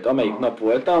akkor nyílt. Amelyik Aha. nap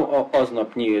voltam,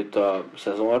 aznap nyílt a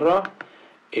szezonra,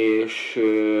 és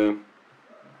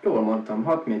Jól mondtam,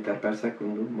 6 méter per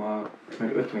szekundummal,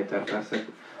 meg 5 méter per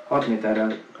szekundummal, 6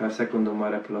 méterrel per szekundummal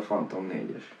repül a Phantom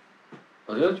 4-es.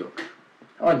 azért jó.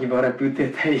 Annyiban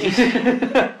repültél te is.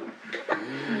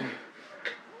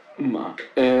 Ma,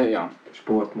 ja,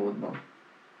 Sportmódban.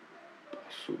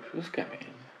 basszus, ez kemény.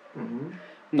 Uh-huh.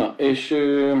 Na, és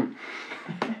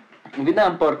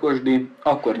vidámparkosdi,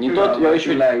 akkor nyitott, ja, és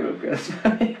hogy leülök ezt.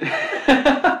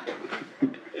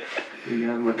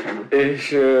 Igen, bocsánat.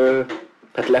 és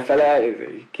hát lefele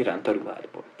kiránt a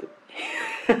ruhádból.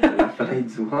 Lefele így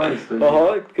zuhansz?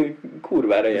 Aha,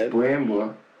 kurvára Ez jel.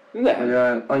 poénból? Vagy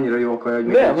Nem, annyira jó kaja, hogy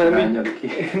nem, még hanem csinálnyad ki.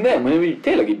 nem, hanem így,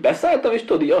 tényleg így beszálltam, és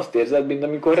tudod, így azt érzed, mint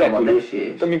amikor Szabad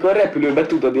esés. amikor repülőbe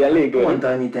tudod, ilyen légőr. Pont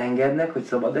annyit engednek, hogy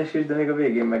szabad esés, de még a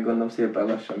végén meg gondolom szépen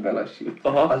lassan belassít.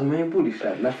 Aha. Az mondjuk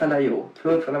buliság, lefele jó.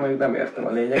 Fölfele mondjuk nem értem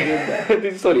a lényegét, de... Hát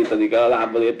így szorítani kell a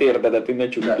lábad, a térdedet, hogy ne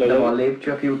csukd De le. van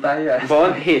lépcső, aki utálja ezt?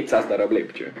 Van 700 darab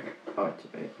lépcső.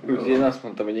 Atyai. Úgyhogy én azt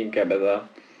mondtam, hogy inkább ez a...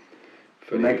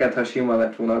 Neked, ha sima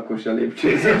lett volna, akkor se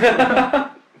lépcsőzöm.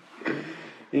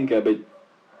 Inkább egy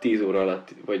 10 óra alatt,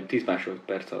 vagy 10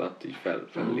 másodperc alatt így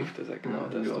felliftezek. Na, a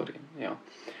jó. sztori. Ja.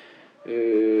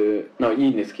 Na,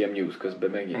 így néz ki a news közben,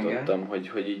 megnyitottam,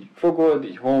 hogy így fogod,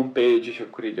 így homepage, és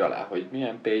akkor így alá, hogy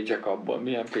milyen page-ek abból,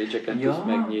 milyen page-eket tudsz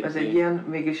megnyitni. ez egy ilyen,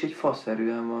 mégis egy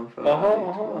faszerűen van fel.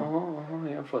 Aha,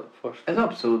 ilyen fast. Ez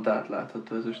abszolút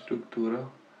átlátható, ez a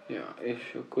struktúra. Ja,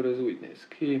 és akkor ez úgy néz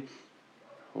ki,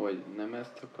 hogy nem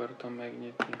ezt akartam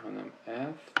megnyitni, hanem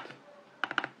ezt.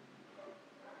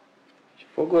 Így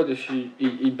fogod, és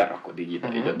így berakod így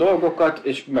ide így a dolgokat,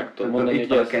 és meg tudod mondani, itt hogy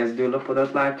van a ez...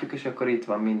 kezdőlapodat látjuk, és akkor itt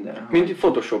van minden. Mint egy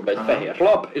Photoshop egy fehér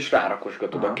lap, és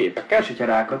rárakosgatod a És képeket. hogyha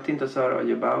rákattintasz arra,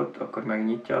 hogy about, akkor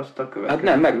megnyitja azt a következő.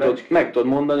 Hát nem, fülekét. meg tudod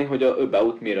mondani, hogy a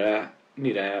about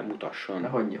mire mutasson. De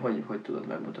hogy tudod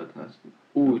megmutatni azt?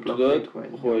 Úgy Plakét, tudod,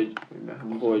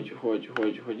 vagy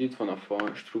hogy, hogy itt van a fa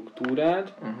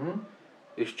struktúrád, Uh-huh.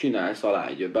 és csinálsz alá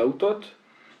egy aboutot,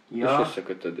 és Ja,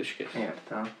 összekötöd, és kész.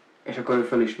 értem. És akkor ő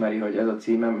felismeri, hogy ez a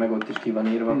címem, meg ott is ki van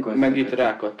írva, akkor Meg itt összekötöd.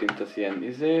 rákattintasz ilyen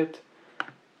izét.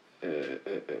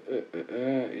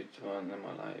 Itt van, nem a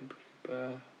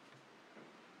library-be.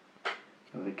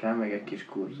 Azért kell meg egy kis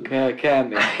kurzus. Kell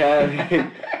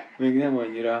még nem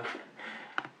annyira.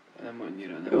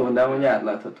 Jó, de amúgy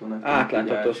átláthatónak.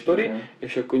 Átlátható a sztori, Igen.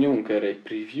 és akkor nyomunk erre egy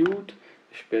preview-t,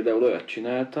 és például olyat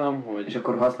csináltam, hogy... És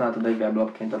akkor használtad egy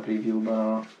weblapként a preview-ban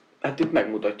a... Hát itt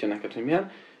megmutatja neked, hogy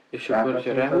milyen, és akkor, hogyha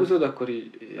Rákattintod? ráhúzod, akkor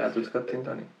így... Rá tudsz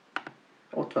kattintani?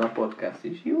 Ott van a podcast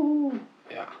is. Jó!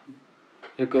 Ja.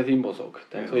 És akkor ez így mozog.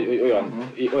 Tehát, Jó.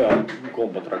 hogy olyan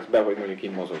gombot raksz be, hogy mondjuk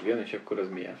így mozogjon, és akkor az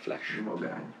milyen flash.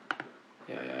 Magány.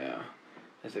 Ja.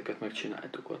 Ezeket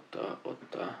megcsináltuk ott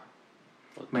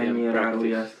Mennyire ilyen practice.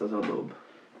 árulja ezt az Adobe?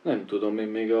 Nem tudom, én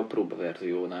még a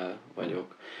próbaverziónál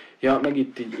vagyok. Ja, meg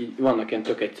itt így vannak ilyen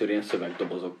tök egyszerű ilyen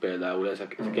szövegdobozok például,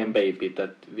 ezek ilyen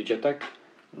beépített widgetek,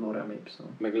 Lorem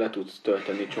Ipsum. meg le tudsz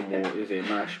tölteni csomó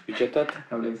más widgetet.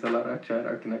 Emlékszel arra a csajra,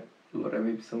 akinek Lorem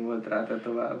Ipsum volt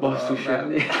rátetoválva Basszus, a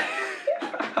mellé?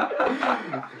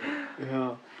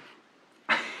 Ja.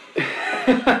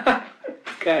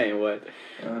 Kemény volt.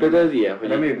 Például ez ilyen, hogy...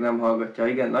 Reméljük nem hallgatja.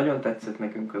 Igen, nagyon tetszett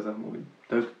nekünk az amúgy.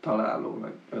 Tök találó,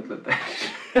 meg ötletes.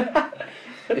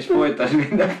 És folytasd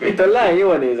mindenféle. Itt a lány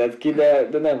jól nézett ki, de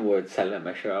nem volt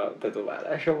szellemes a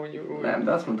tetoválása, mondjuk úgy. Nem,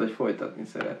 de azt mondta, hogy folytatni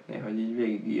szeretné, hogy így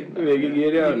végigírna.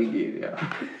 Végigírja? Végigírja.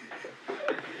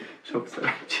 Sok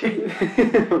szerencsét.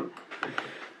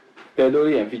 Például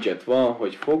ilyen widget van,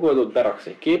 hogy fogod, ott beraksz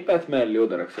egy képet, mellé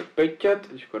odaraksz egy pöttyöt,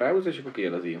 és akkor ráhúzod, és akkor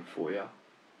kijön az infója.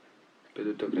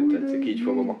 Például tökre tetszik, így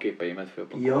fogom a képeimet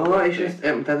fölpakolni. Ja, és ezt,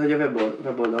 tehát hogy a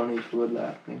weboldalon is fogod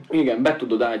látni. Igen, be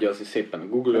tudod ágyazni szépen a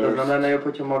Google Tehát az Earth. nem lenne jobb,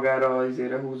 hogyha magára az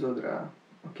izére húzod rá?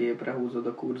 A képre húzod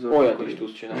a kurzort? Olyat akkor is így-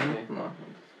 tudsz csinálni. Na.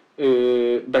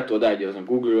 Be tudod ágyazni a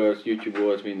Google Earth, YouTube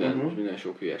Earth, Mhm. minden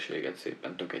sok hülyeséget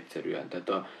szépen, tök egyszerűen.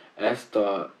 Tehát ezt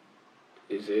a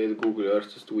Google Earth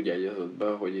ezt úgy ágyazod be,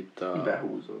 hogy itt a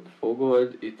Behúzod.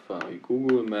 fogod, itt van, hogy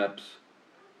Google Maps,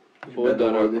 És oda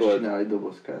bedobod, és rakod, csinál egy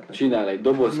dobozkát. neki. csinál egy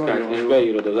dobozkát, Nagyon és jó.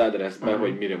 beírod az adresszbe, Mhm.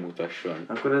 hogy mire mutasson.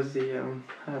 Akkor ez ilyen,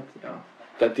 hát ja.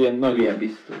 Tehát ilyen Milyen nagyon,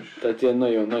 biztos. tehát ilyen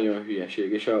nagyon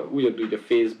hülyeség. És ugyanúgy a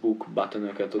Facebook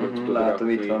buttonöket oda tudod Látom,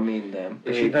 rakni. itt van minden.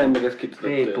 És itt nem meg ezt ki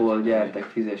tudod PayPal, tölteni. gyertek,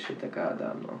 fizessetek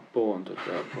Ádámnak.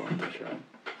 Pontosan.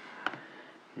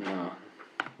 Na,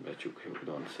 becsukjuk,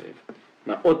 don't save.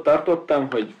 Na, ott tartottam,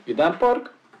 hogy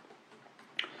Vidámpark.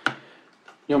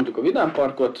 Nyomtuk a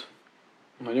Vidámparkot.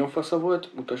 Nagyon fasza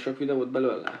volt, mutassak videót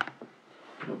belőle.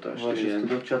 Mutasd, Van és ilyen. ezt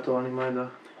tudod csatolni majd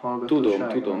a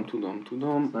hallgatóságon?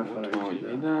 Tudom. Ne Ott felejtsd van, hogy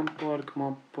el. Vidámpark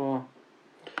mappa.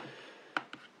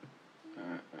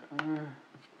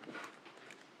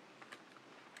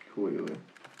 Húj.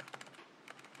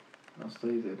 Azt a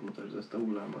izét mutasd, ezt a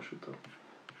hullámvasutat.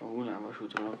 A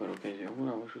hullámvasútról akarok egy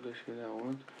hullámvasútos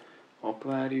videót.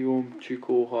 Akvárium,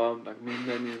 csikóhal, meg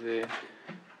minden izé.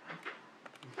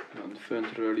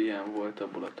 Föntről ilyen volt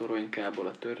abból a toronykából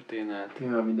a történet.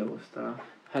 Mivel videóztál?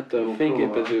 Hát a GoPro-val?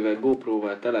 fényképezővel,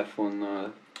 GoPro-val,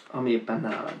 telefonnal, Ami éppen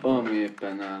nálad. ami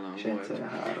éppen nálam És volt. egyszerre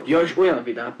 3. Ja, és olyan Na,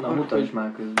 Vidámpark, mutasd hogy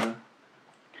már közben.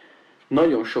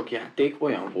 nagyon sok játék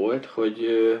olyan volt, hogy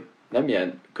nem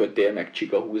ilyen kötél, meg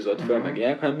csika húzott fel, meg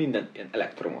ilyenek, hanem minden ilyen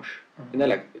elektromos.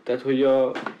 Tehát, hogy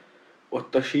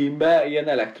ott a sínben ilyen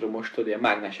elektromos, tudod, ilyen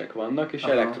mágnesek vannak, és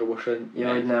elektromosan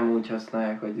Ja, hogy nem úgy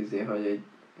használják, hogy egy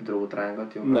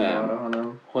drótrángat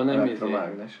jobbra-balra, hanem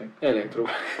elektromágnesek.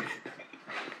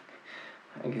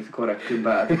 Egész korrektül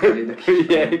beálltak eléd a kis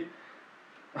Figyelj!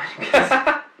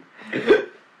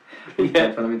 Úgy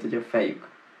tett vele, mint hogy a fejük.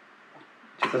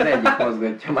 Csak az egyik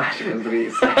mozgatja, a másik az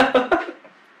része.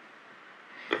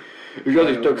 És az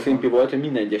is tök szimpi volt, hogy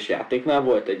minden egyes játéknál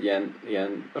volt egy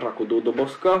ilyen rakodó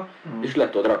dobozka, és le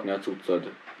tudod rakni a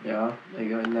cuccod. Ja,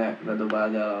 igen, hogy ne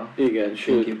dobáld el a Igen,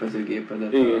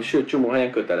 fényképezőgépedet. Igen, sőt, csomó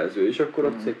helyen kötelező, és akkor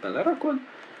ott szépen lerakod.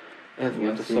 Ez Igen,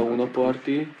 volt a sauna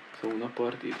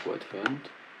party, itt volt fönt.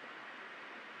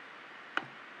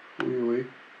 Új.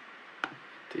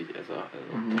 Így ez a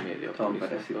média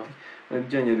Tampere City. polisznak.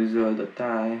 Gyönyörű zöld a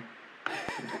táj.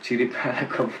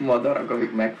 Csiripálnak a madarak,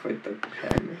 amik megfagytak.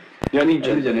 Semmi. Ja, nincs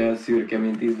Ez ugyanolyan szürke,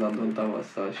 mint Izlandon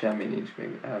tavasszal, semmi nincs még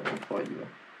el van fagyva.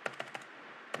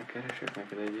 Keresek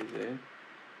neked egy izét.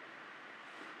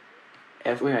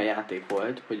 Ez olyan játék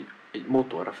volt, hogy egy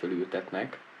motorra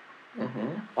fölültetnek,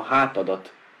 a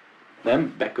hátadat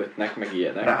nem bekötnek meg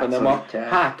ilyenek, hanem a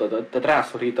hátadat, tehát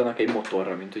rászorítanak egy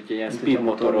motorra, mint hogy ilyen speed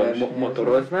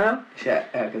motoroznál. És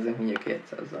elkezdek mindjárt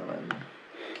 200-zal menni.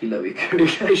 Kilövik.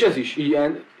 És ez is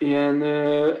ilyen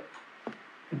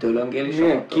dölöngél is a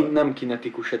motor? nem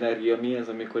kinetikus energia, mi ez,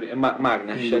 amikor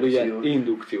mágnessel, ugye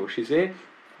indukciós izé.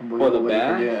 Oda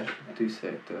be. Hogy olyan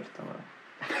tűzhelyet törtem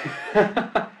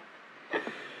el.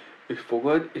 És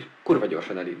fogod, és kurva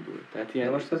gyorsan elindul. Tehát ilyen,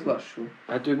 de most ez lassú.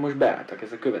 Hát ők most beálltak,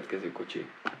 ez a következő kocsi.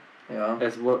 Ja.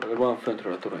 Ez van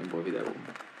föntről a toronyból videó.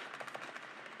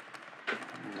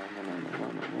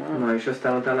 Na és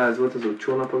aztán utána ez volt az ott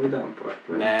csónap a Vidámpark?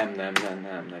 Nem,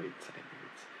 ne viccelj.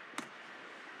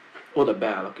 Oda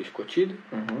beáll a kis kocsid,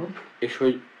 és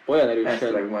hogy olyan erősen...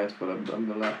 Ezt majd fel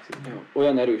ebből látszik.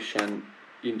 Olyan erősen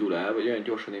indul el, vagy olyan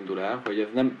gyorsan indul el, hogy ez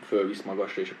nem fölvisz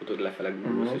magasra, és akkor tudod lefele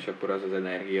gurulsz, és akkor az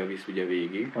energia visz ugye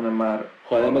végig.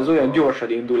 Hanem ez olyan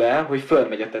gyorsan indul el, hogy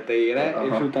fölmegy a tetejére,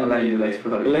 és utána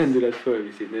a lendület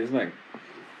fölviszi. Nézd meg!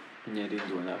 Mindjárt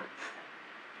indulnak.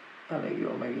 Elég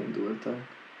jól megindultak.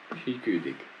 És így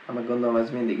küldik. Hát meg gondolom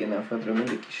ez mindig innen föntről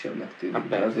mindig kisebbnek tűnik. Hát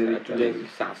persze, hát ugye ez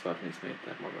 130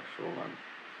 méter magasról van.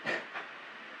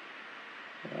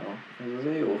 Ja, ez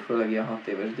azért jó, főleg ilyen 6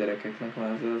 éves gyerekeknek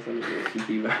már ez elég jó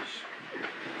kihívás.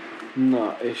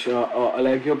 Na, és a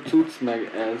legjobb cucc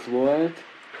meg ez volt,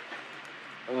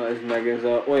 ez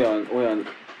olyan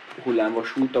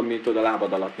hullámvasút, amit a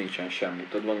lábad alatt nincsen semmi.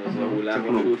 Tudod, van az a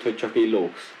hullámvasút, hogy csak így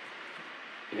lógsz.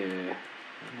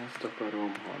 Ezt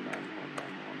akarom, ha nem.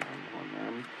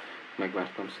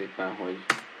 Megvártam szépen, hogy...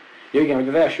 Ja igen, hogy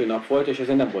az első nap volt, és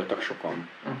ezért nem voltak sokan.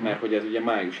 Mert hogy ez ugye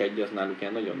május 1, az náluk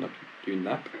ilyen nagyon nagy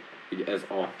ünnep. Ugye ez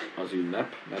az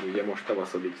ünnep, mert ugye most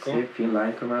tavaszodikon. Szép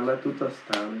Finnlandka mellett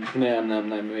utaztál?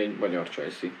 Nem, ő egy magyar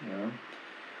csajszi. Ja.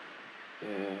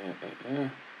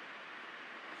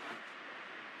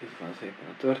 Itt van szépen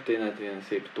a történet, ilyen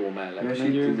szép tó mellett és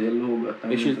megyünk. És itt azért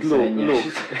lógatnak, és itt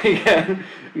lógsz. Igen.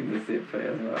 Itt a szép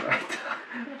fejez van rajta.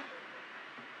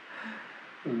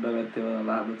 Bevettél volna a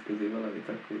lábad közé valamit,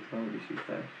 akkor itt van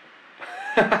visítás.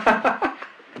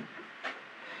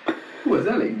 Hú, ez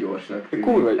elég gyorsnak tűnik.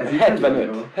 Kurva,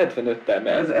 75-tel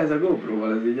megy. Ez a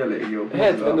GoPro-val ez így elég jó.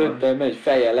 75-tel megy,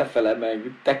 fejjel lefele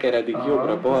meg, tekeredik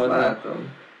jobbra-balra.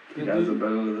 Látom. Kirázza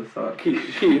belőled a szart.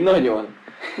 Ki, nagyon.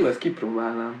 Hú, ezt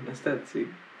kipróbálnám, ez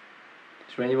tetszik.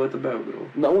 És mennyi volt a beugró?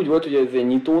 Na úgy volt, hogy ez egy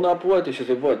nyitónap volt, és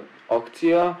ezért volt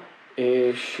akcia,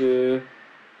 és...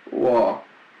 Wow.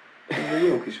 Ez egy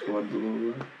jó kis forduló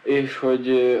volt. És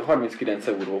hogy 39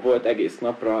 euró volt egész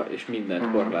napra, és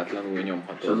mindent korlátlanul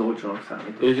nyomható. És az olcsónak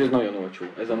számított. És ez nagyon olcsó.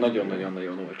 Ez a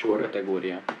nagyon-nagyon-nagyon olcsó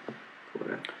kategória.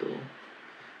 Korrektó.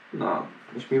 Na,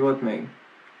 és mi volt még?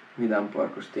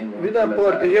 Vidámparkos téma.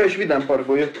 Vidámpark, és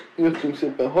Vidámparkból jöttünk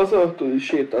szépen haza, tudod,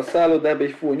 sétál a szállodába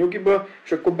egy full nyugiba,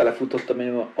 és akkor belefutottam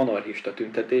egy anarchista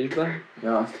tüntetésbe.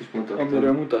 Ja, azt is mutattam.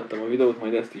 Amiről mutattam a videót,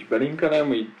 majd ezt is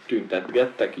belinkelem, így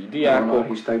tüntetgettek így diákok.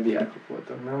 Anarchisták diákok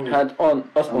voltak, nem? Hát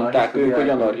azt mondták ők, hogy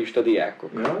anarchista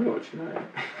diákok. Ja, jól csinálják.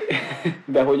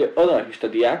 De hogy anarchista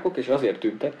diákok, és azért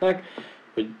tüntetnek,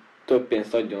 hogy több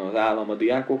pénzt adjon az állam a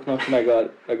diákoknak,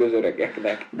 meg az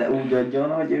öregeknek. De úgy adjon,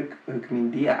 hogy ők mint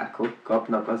diákok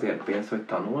kapnak azért pénzt, hogy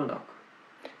tanulnak?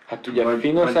 Hát ugye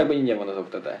Finnországban ingyen van az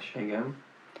oktatás. Igen.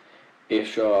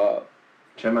 És a...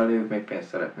 Csemelni ők még pénzt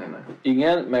szeretnének.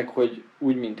 Igen, meg hogy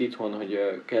úgy, mint itthon,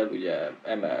 hogy kell ugye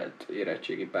emelt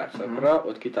érettségi pár szakra,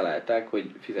 ott kitalálták,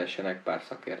 hogy fizessenek pár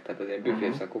szakért. Tehát azért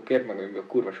büfészakokért, meg amiben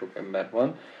kurva sok ember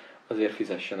van, azért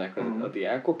fizessenek a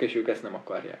diákok, és ők ezt nem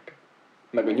akarják.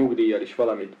 Meg a nyugdíjjal is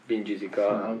valamit bingizik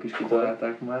a... Nálunk is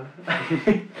kitalálták már.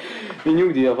 A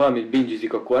nyugdíjjal valamit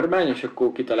bingizik a kormány, és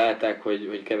akkor kitalálták,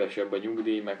 hogy kevesebb a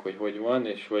nyugdíj, meg hogy van,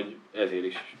 és hogy ezért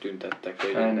is tüntettek.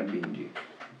 Sajna bingi.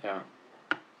 Ja.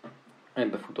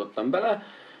 Ebbe futottam bele,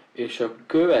 és a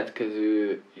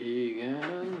következő...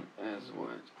 Igen, ez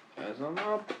volt ez a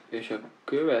nap, és a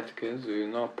következő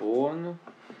napon...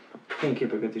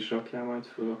 Fényképeket is rakjál majd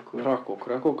föl akkor.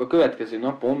 Rakok. A következő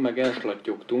napon meg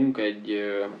elslattyogtunk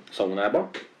egy szaunába,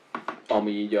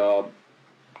 ami így a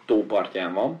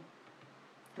tópartján van.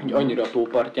 Így annyira a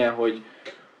tópartján, hogy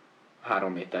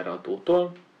 3 méterre a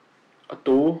tótól. A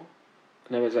tó,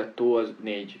 nevezett tó az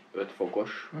 4-5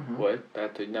 fokos volt,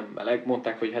 tehát hogy nem meleg.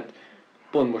 Mondták, hogy hát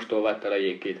pont most olvadt el a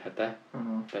jég 2 hete,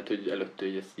 tehát hogy előtte,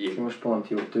 hogy ez jég. Most pont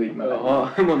jó, tőgy meleg.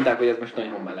 Mondták, hogy ez most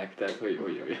nagyon meleg, tehát hogy.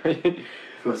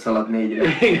 Fölszalad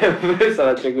 4-re. Igen,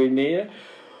 fölszalad csak úgy 4-re.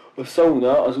 A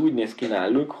szauna az úgy néz ki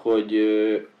náluk, hogy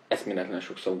eszméletlen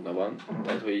sok szauna van,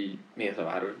 tehát hogy így mész a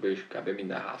városba, és kb.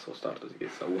 Minden házhoz tartozik egy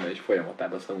szauna, és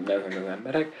folyamatában szaunáznak az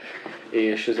emberek.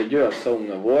 És ez egy olyan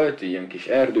szauna volt, ilyen kis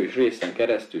erdős részen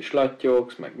keresztül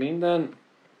slattyogsz, meg minden,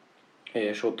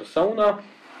 és ott a szauna,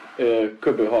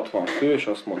 kb. 60 fős,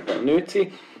 azt mondta a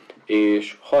nőci,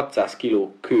 és 600 kg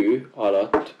kő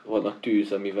alatt van a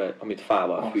tűz, amit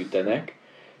fával fűtenek,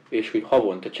 és hogy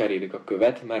havonta cserélik a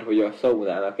követ, mert hogy a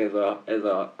szaunának ez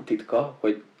a titka,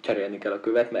 hogy cserélni kell a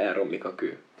követ, mert elromlik a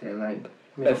kő. Tényleg?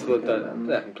 Ez volt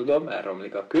nem tudom,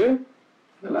 elromlik a kő.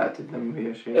 De lehet, hogy nem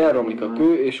hülyeség. Elromlik a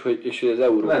kő, és hogy az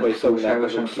európai szaunák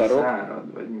azok szarok.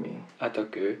 Szárad, vagy mi? Hát a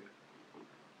kő.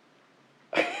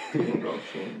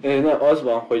 Nem, az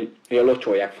van, hogy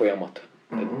locsolják folyamat.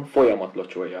 Folyamat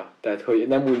locsolja. Tehát, hogy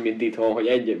nem úgy, mint itthon, hogy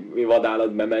egy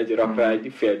vadállat bemegy, rak rá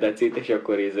egy fél decit, és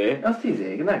akkor Azt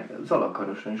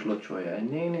zalakarosan is locsolja egy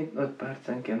néni, 5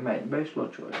 percenként megy be, és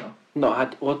locsolja. Na,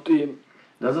 hát ott...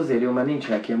 De az azért jó, mert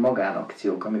nincsenek ilyen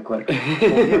magánakciók, amikor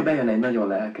bejön egy nagyon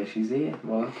lelkes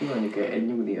valaki, mondjuk egy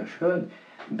nyugdíjas hölgy,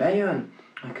 bejön,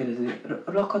 megkérdezi,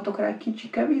 rakhatok rá egy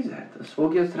kicsike vizet? Azt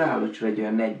fogja, azt rálocsol egy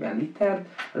olyan 40 litert,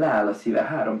 leáll a szíve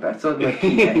 3 perc alatt, meg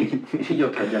kimegy, és így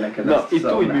ott hagyja neked azt a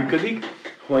itt úgy működik,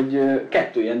 hogy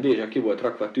 2 ilyen dézsa ki volt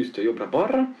rakva a tűztől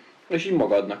jobbra-balra, és így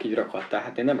magadnak így rakhattál.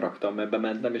 Hát én nem raktam, mert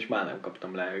bementem, és már nem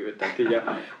kaptam levegőt. Tehát így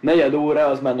a 4 óra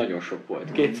az már nagyon sok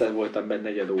volt. 200 voltam benne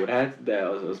 4 órát, de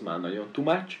az már nagyon too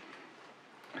much.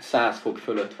 100 fok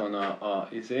fölött van a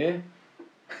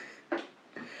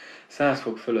 100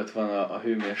 fok fölött van a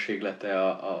hőmérséklete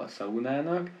a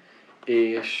szaunának,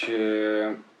 és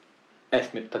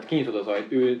tehát kinyitod az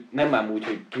ajtót, ő nem ám úgy,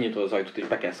 hogy kinyitod az ajtót és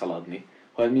be kell szaladni,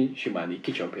 hanem simán így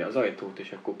kicsapja az ajtót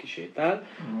és akkor kisétál,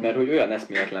 mert hogy olyan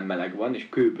eszméletlen meleg van, és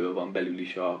kőből van belül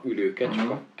is a ülőket, csak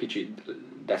a kicsi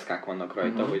deszkák vannak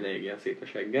rajta, hogy ne égjen szét a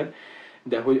segged,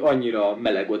 de hogy annyira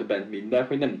meleg ott bent minden,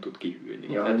 hogy nem tud kihűlni.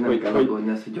 Ja, hát, nem kell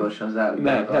aggódni ezt, hogy gyorsan zárul.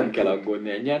 Nem kell aggódni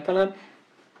egyáltalán.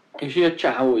 És így a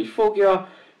csávó így fogja,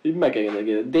 így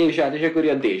megengedi a dézsát, és akkor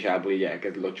a dézsából így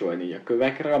elkezd locsolni így a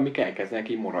kövekre, amik elkezdenek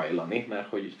így morajlani, mert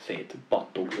hogy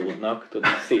szétpattogzódnak, tudod,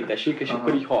 szétesik, és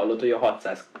akkor így hallod, hogy a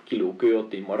 600 kg kő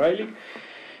ott így morajlik.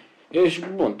 És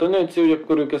mondta Nőci, hogy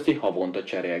akkor ők ezt így havonta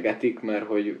cserélgetik, mert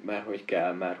hogy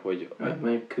kell, mert hogy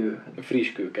kő.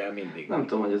 Friss kő kell mindig. Nem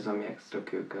tudom, hogy ez ami extra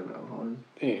kő kell ahhoz.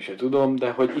 Én sem tudom, de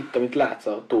hogy itt, amit látsz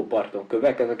a tóparton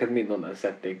kövek, ezeket mind onnan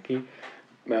szedték ki.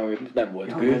 Mert hogy nem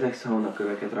volt kő. Ezek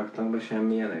szaunaköveket raktak be,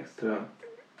 semmilyen extra.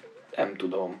 Nem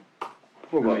tudom.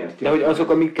 De hogy azok,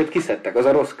 amiket kiszedtek, az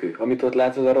a rossz kő. Amit ott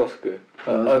látsz, az a rossz kő.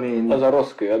 Az a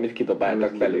rossz kő, amit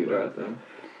kidobáltak belülről.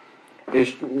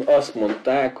 És azt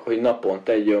mondták, hogy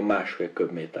naponta egy olyan 1,5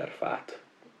 köbméter fát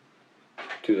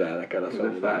tüzelnek el a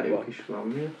szaunába. Fájuk is van,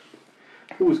 mi?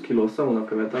 20 kiló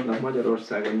szaunakövet adnak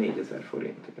Magyarországon 4000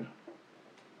 forintért.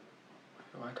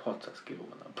 Majd 600 kiló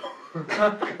a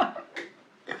nap.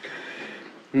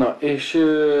 Na, és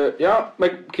ja,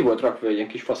 meg ki volt rakva egy ilyen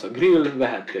kis fasz a grill,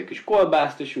 vehettél kis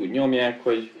kolbászt, és úgy nyomják,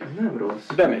 hogy nem rossz.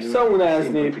 bemegy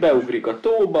szaunázni, beugrik a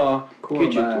tóba, kolbász,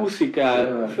 kicsit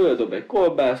úszikál, földob egy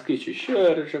kolbászt, kicsi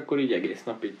sör, és akkor így egész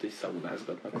nap itt is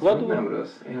szaunázgatnak. Vadul. Nem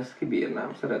rossz, én ezt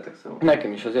kibírnám, szeretek szaunázni.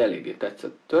 Nekem is az eléggé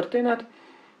tetszett történet.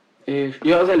 És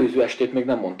ja, az előző estét még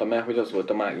nem mondtam el, hogy az volt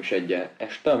a május 1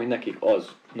 este, ami nekik az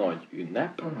nagy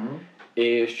ünnep,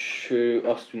 és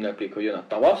azt ünneplik, hogy jön a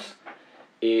tavasz,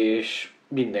 és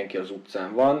mindenki az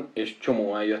utcán van, és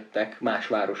csomóan jöttek más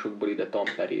városokból ide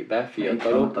Tamperébe,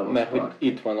 fiatalok, mert hogy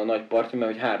itt van a nagy parti,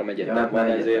 mert hogy 3 egyetem van,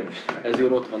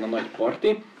 ezért ott van a nagy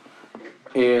parti,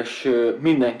 és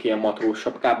mindenki ilyen matrós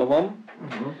sapkában van,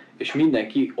 és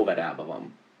mindenki overálban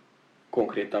van.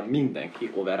 Konkrétan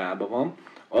mindenki overálban van,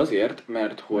 azért,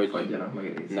 mert hogy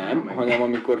nem, hanem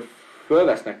amikor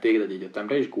fölvesznek téged egy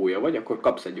egyetemre, és gólya vagy, akkor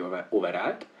kapsz egy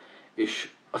overált, és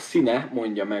a színe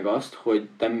mondja meg azt, hogy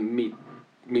te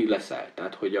mi leszel.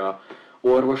 Tehát, hogy a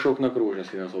orvosoknak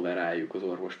rózsaszín az overáljuk, az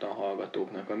orvostan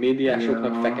hallgatóknak, a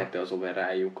médiásoknak fekete az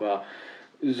overáljuk, a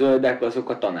zöldek azok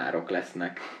a tanárok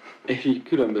lesznek. És így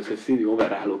különböző színű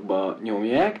overálokba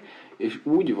nyomják, és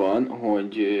úgy van,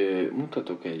 hogy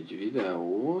mutatok egy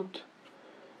videót,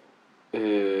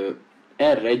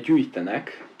 erre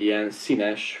gyűjtenek ilyen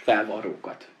színes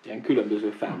felvarrókat, ilyen különböző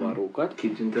felvarrókat.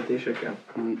 Kitüntetéseken?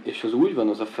 És az úgy van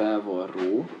az a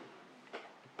felvarró,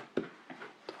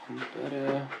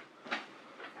 Tampere,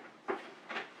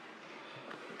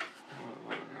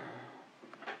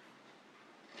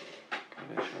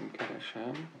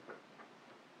 keresem.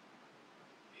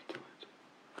 Itt volt.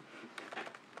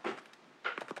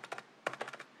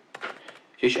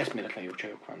 És eszméletlen jó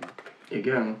csajok vannak.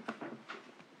 Igen.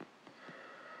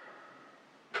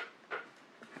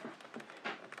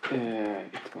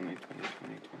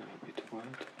 Itt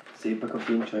volt. Szépek a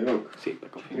fincsajok?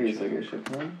 Szépek a fincsajok.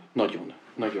 Részegesek, nem? Nagyon,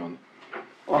 nagyon.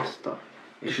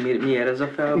 És miért ez a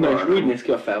felvarró? Na és úgy néz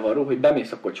ki a felvarró, hogy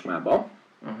bemész a kocsmába,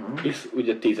 és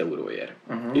ugye 10 euróért.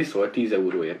 Iszol 10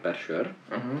 euróért per sör,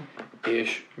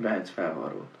 és vehetsz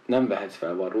felvarrót. Nem vehetsz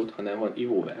felvarrót, hanem van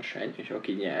ivóverseny, és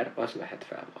aki nyer, az vehet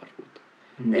felvarrót.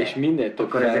 Ne. És minden több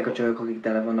akkor ezek a csajok, akik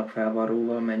tele vannak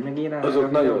felvarróval, mennek én rá?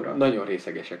 Azok nagyon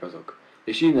részegesek azok.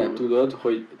 És innen tudod,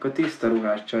 hogy... Akkor tiszta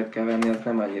ruhás csajt kell venni, az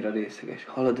nem annyira részeges.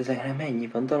 Hallod, ezekre mennyi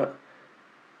van darab?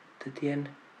 Tehát ilyen...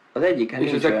 Az egyiken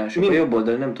nincs olyan sok, a jobb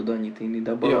oldal nem tud annyit inni,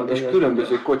 de a bal oldal... És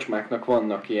különböző kocsmáknak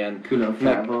vannak ilyen... Külön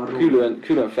felvarró.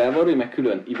 Külön felvarró, meg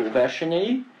külön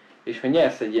ivóversenyei, és ha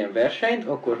nyersz egy ilyen versenyt,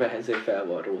 akkor vehetsz egy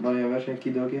felvarrót. Van olyan verseny,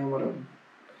 kidől ki hamarabb?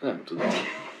 Nem tudom.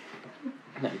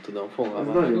 Nem tudom,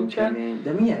 fogalmam nagyon nincsen. Kemény,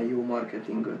 de milyen jó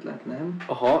marketing ötlet, nem?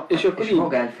 Aha, és akkor és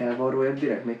magánfelvarróért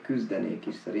direkt még küzdenék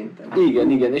is szerintem.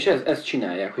 Igen, és ezt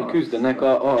csinálják, hogy küzdenek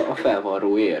a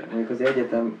felvarróért. Mondjuk az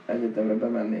egyetemre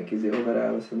bemennék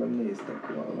overallba, szerintem néztek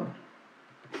volna.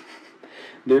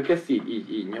 De ők ezt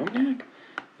így nyomják.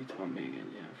 Itt van még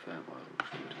egy ilyen felvarrós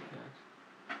történet.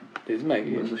 Nézd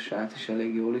meg! Ez a srác is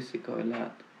elég jól iszik, ahogy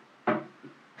lát.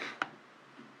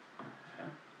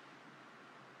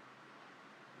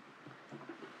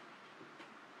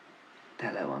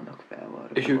 Tele vannak felvarróval.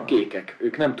 És ők kékek.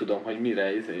 Ők nem tudom, hogy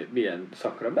milyen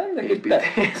szakra bennek.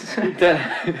 Építész.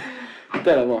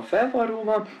 Tele van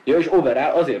felvarróval. Ja, és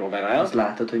azért overall. Azt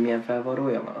látod, hogy milyen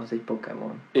felvarrója van? Az egy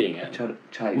Pokémon. Igen.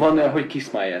 Van olyan, hogy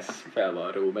Kismályes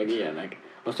felvarró, meg ilyenek.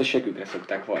 Azt a segükre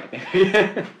szokták varni.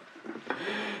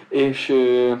 És...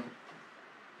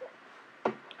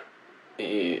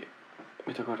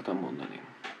 mit akartam mondani?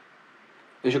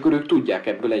 És akkor ők tudják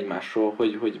ebből egymásról,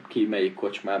 hogy ki melyik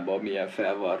kocsmában milyen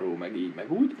felvarró, meg így,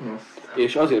 meg úgy.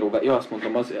 És azért azt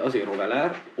mondtam, azért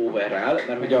overall,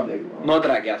 mert hogy a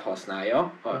nadrágját használja,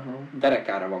 a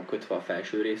derekára van kötve a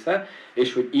felső része,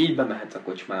 és hogy így bemehetsz a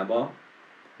kocsmába,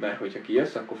 mert hogyha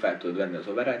kijössz, akkor fel tudod venni az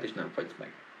overallt, és nem fagysz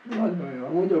meg. Nagyon jó,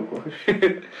 amúgy okos.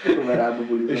 Overallba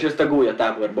bulizok. És ezt a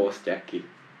gólyatáborba osztják ki.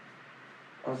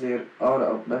 Azért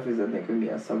arra befizetnék, hogy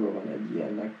milyen szaga van egy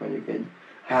ilyennek, mondjuk egy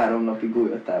 3 napi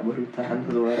gólyatábor után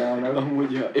az overallnak.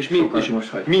 Amúgy, ja. És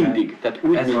mindig. Tehát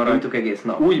úgy ez van rajtuk egész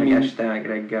nap, úgy meg este, meg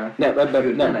reggel. Nem, ebben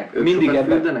fürdenek. Nem. Mindig ebben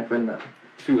fürdenek, vagy nem?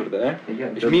 Fürdenek,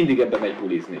 igen, és mindig ebben megy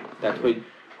bulizni. Tehát,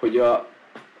 hogy a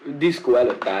diszkó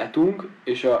előtt álltunk,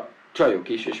 és a csajok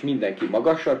is, és mindenki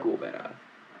magas sarkú overall.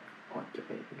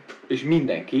 És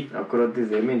mindenki. Akkor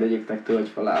ott mindegyiknek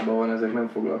tölgyfa lába van, ezek nem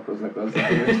foglalkoznak azzal,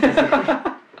 hogy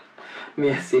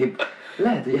milyen szép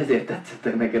Lehet, hogy ezért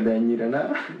tetszettek neked ennyire,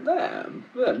 nem? Nem.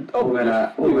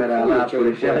 Overall ápol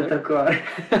és eltakar.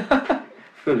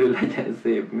 Fölül legyen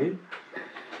szép, mi?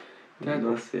 Tehát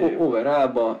Na, szép.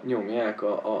 overallba nyomják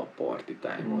a party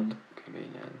time-ot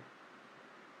keményen.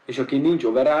 És aki nincs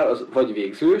overall, az vagy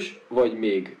végzős, vagy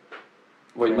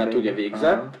már ugye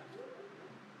végzett,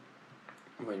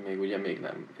 vagy még ugye még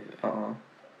nem. Aha.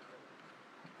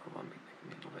 Van még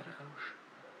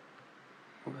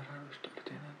overallos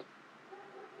történet.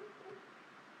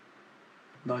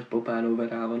 Nagypopán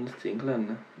overall van, az cink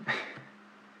lenne?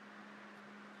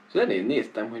 Szóval én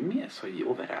néztem, hogy mi ez, hogy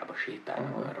overallba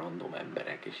sétálnak olyan random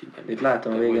emberek, és így nem. Itt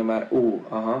látom a végén már,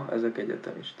 ezek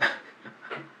egyetemisták.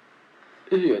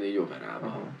 És jön így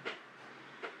overallba.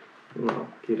 Na,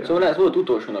 király. Szóval ez volt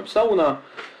utolsó nap sauna,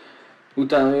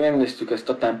 utána mi megnéztük ezt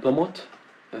a templomot,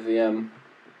 ez ilyen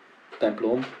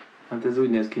templom. Hát ez úgy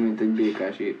néz ki, mint egy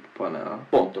békási panel.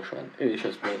 Pontosan, én is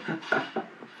ezt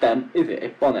mondom.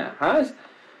 Egy panelház,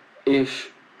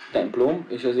 és templom,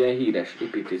 és az ilyen híres,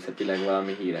 építészetileg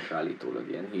valami híres állítólag,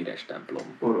 ilyen híres templom.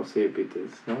 Orosz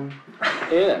építész, nem?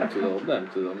 Én nem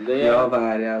tudom, de Ja,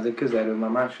 várjál, azért közelről már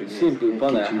máshogy szimpl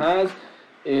panelház,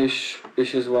 és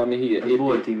ez valami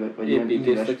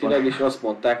építészetileg, és azt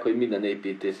mondták, hogy minden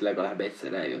építész legalább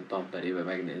egyszer eljön Tamperébe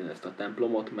megnézni ezt a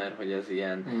templomot, mert hogy ez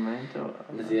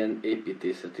ilyen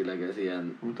építészetileg, ez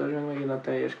ilyen... Mutasd meg megint a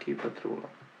teljes képet róla.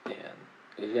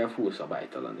 Ilyen full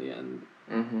szabálytalan, ilyen...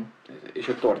 És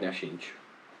a tornya sincs.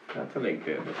 Hát elég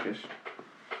érdekes.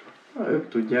 Na, ők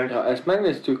tudják. Ja, ezt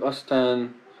megnéztük,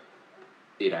 aztán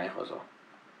irány haza,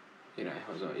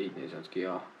 így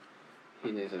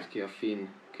nézett ki a finn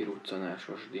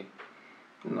kiruccanásosdi.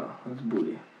 Na, az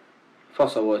buli.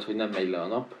 Fasza volt, hogy nem megy le a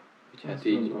nap, hogy hát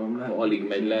így mondom, alig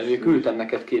megy le. Én küldtem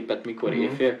neked képet mikor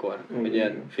éjfélkor, vagy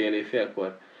ilyen fél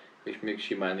éjfélkor, és még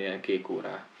simán ilyen kék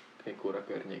óra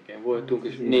környékén voltunk,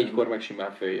 és 4-kor meg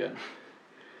simán följön.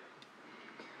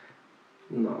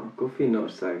 Na, akkor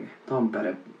Finnország,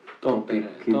 Tampere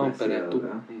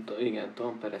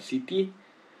Tampere City,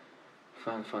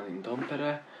 Fun in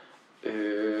Tampere.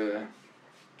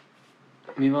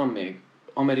 Mi van még?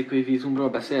 Amerikai vízumról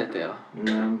beszéltél?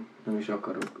 Nem is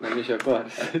akarok. Nem is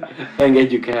akarsz?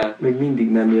 Engedjük el. Még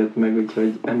mindig nem jött meg,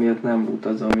 úgyhogy emiatt nem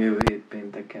utazom jövő hét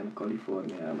pénteken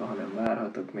Kaliforniába, hanem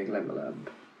várhatok még legalább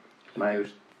május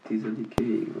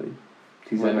 10-ig, vagy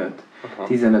 15.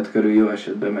 15 körül jó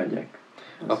esetben megyek.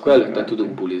 Akkor előtte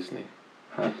tudunk bulizni.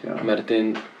 Hát ja. Mert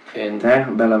én...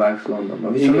 Te belevágsz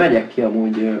Londonba. Viszont megyek ki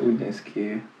amúgy, úgy néz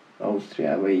ki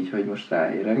Ausztriába így, hogy most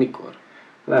ráérek. Mikor?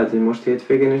 Lehet, hogy most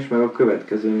hétvégén is, meg a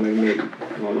következőn meg még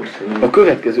valószínűleg. A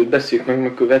következőt beszéljük meg,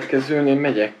 a következőn én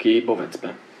megyek ki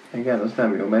Bovecbe. Igen, az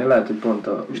nem jó, mert lehet, hogy pont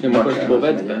a... És nem akarsz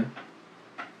Bovecbe?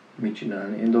 Mit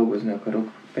csinálni? Én dolgozni akarok,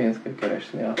 pénzt kell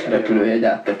keresni a repülőjegy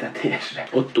áttetetésre.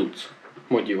 Ott tudsz.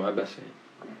 Mogyival beszélj.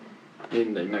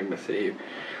 Mindegy, megbeszéljük.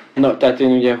 Na, tehát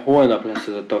én ugye holnap lesz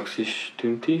ez a taxis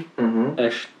tünti.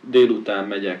 Délután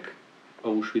megyek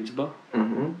Auschwitzba.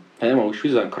 Nem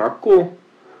Auschwitz, hanem Krakow.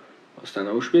 Aztán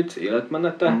Auschwitz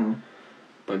életmenete.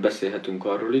 Majd beszélhetünk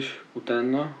arról is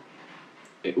utána.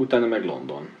 Utána meg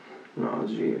London. Na,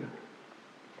 az zsír.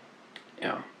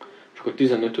 Ja. És akkor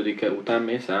 15-e után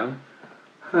mész el?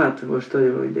 Hát, most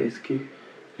nagyon idéz ki.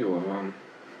 Jól van.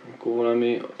 Akkor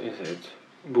valami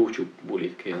búcsú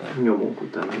bulit kéne. Nyomunk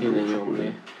utána. Kéne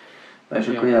nyomni. Na, és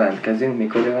akkor jelentkezünk?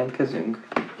 Mikor jelentkezünk?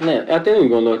 Ne, hát én úgy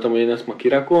gondoltam, hogy én ezt ma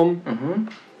kirakom,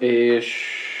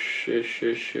 és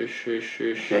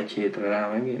egy hétre rá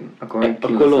megint?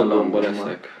 Akkor Londonban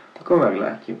leszek. Akkor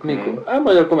meglátjuk. Mikor? Hát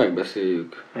majd akkor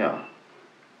megbeszéljük. Ja.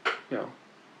 Ja.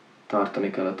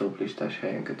 Tartani kell a toplistás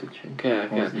helyünket, úgyhogy kell.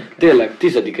 Tényleg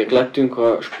 10-ek lettünk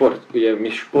a sport, ugye mi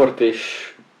sport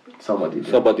és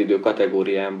szabadidő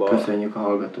kategóriában. Köszönjük a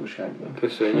hallgatóságban.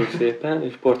 Köszönjük szépen,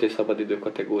 és sport és szabadidő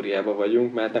kategóriában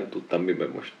vagyunk, mert nem tudtam miben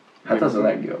most. Hát az a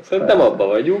legjobb. Szerintem abban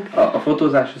vagyunk. A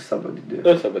fotózás az szabadidő.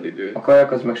 A szabadidő. A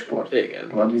kajak az meg sport. Igen.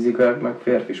 A vadvízi kajak meg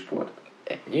férfi sport.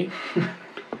 Ennyi.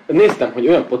 Néztem, hogy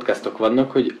olyan podcastok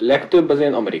vannak, hogy legtöbb az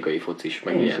ilyen amerikai focis,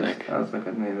 meg ilyenek.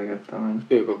 Azokat nézegettem,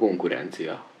 hogy... Ők a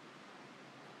konkurencia.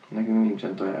 Nekünk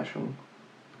nincsen tojásunk.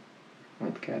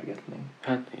 Majd kergetnénk.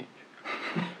 Hát nincs.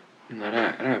 Na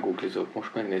rágooglizok,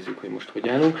 most megnézzük, hogy most hogy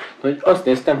állunk. Hogy azt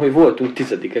néztem, hogy voltunk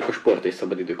 10-ek a sport és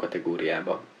szabadidő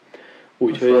kategóriában.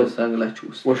 Úgyhogy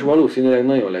most valószínűleg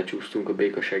nagyon lecsúsztunk a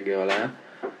békasegge alá,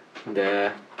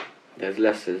 de ez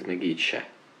lesz, ez még így se.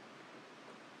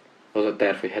 Az a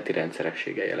terv, hogy heti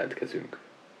rendszerességgel jelentkezünk.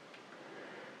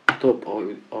 Top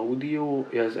audio,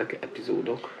 ezek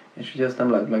epizódok. És ugye azt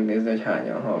nem lehet megnézni, hogy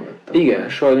hányan hallgattak. Igen,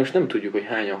 sajnos nem tudjuk, hogy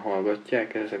hányan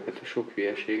hallgatják ezeket a sok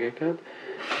hülyeségeket,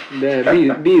 de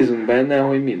bízunk benne,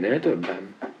 hogy minél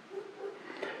többen.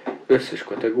 Összes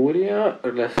kategória,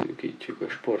 leszűkítjük a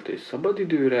sport és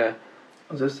szabadidőre.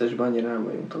 Az összesben annyira nem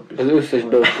vagyunk top. Az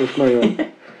összesben ott nagyon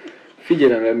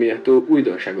figyelemre méltó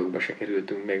újdonságokba se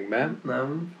kerültünk még be.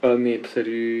 Nem. A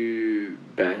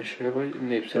népszerűben se, vagy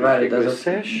népszerűség Várj,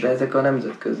 összes. de ezek a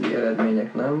nemzetközi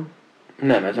eredmények, nem?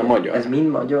 Nem, ez a magyar. Ez mind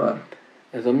magyar?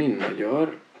 Ez a mind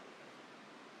magyar.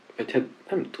 Vagy hát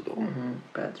nem tudom.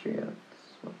 Patriots.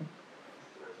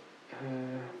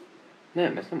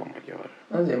 Nem, ez nem a magyar.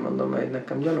 Azért mondom, mert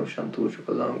nekem gyanúsan túl sok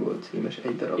az angol cím, és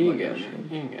egy darab Igen.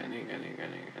 igen.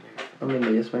 Na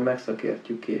mindegy, ezt majd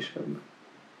megszakértjük később.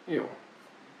 Jó,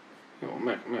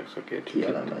 megszakértjük.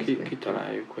 Kielemezve.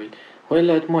 Kitaláljuk, hogy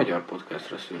lehet magyar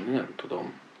podcastra szülni, nem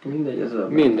tudom. Mindegy, ez a...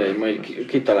 Mindegy, majd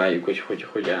kitaláljuk,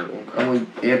 hogy állunk. Amúgy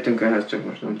értünk ehhez, csak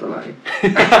most nem találjuk.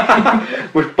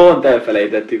 Most pont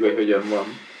elfelejtettük, hogy hogyan van.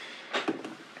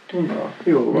 Na,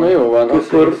 jó van. Na jó van,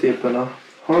 köszönjük akkor... szépen a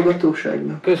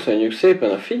hallgatóságnak. Köszönjük szépen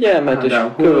a figyelmet, és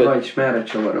hol vagy, és merre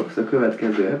csavarogsz a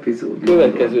következő epizód?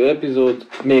 Epizód,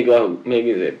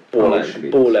 még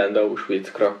Poland,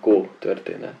 Auschwitz, Krakow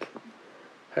történet.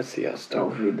 Hát sziasztok!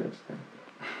 Auf Wiedersehen.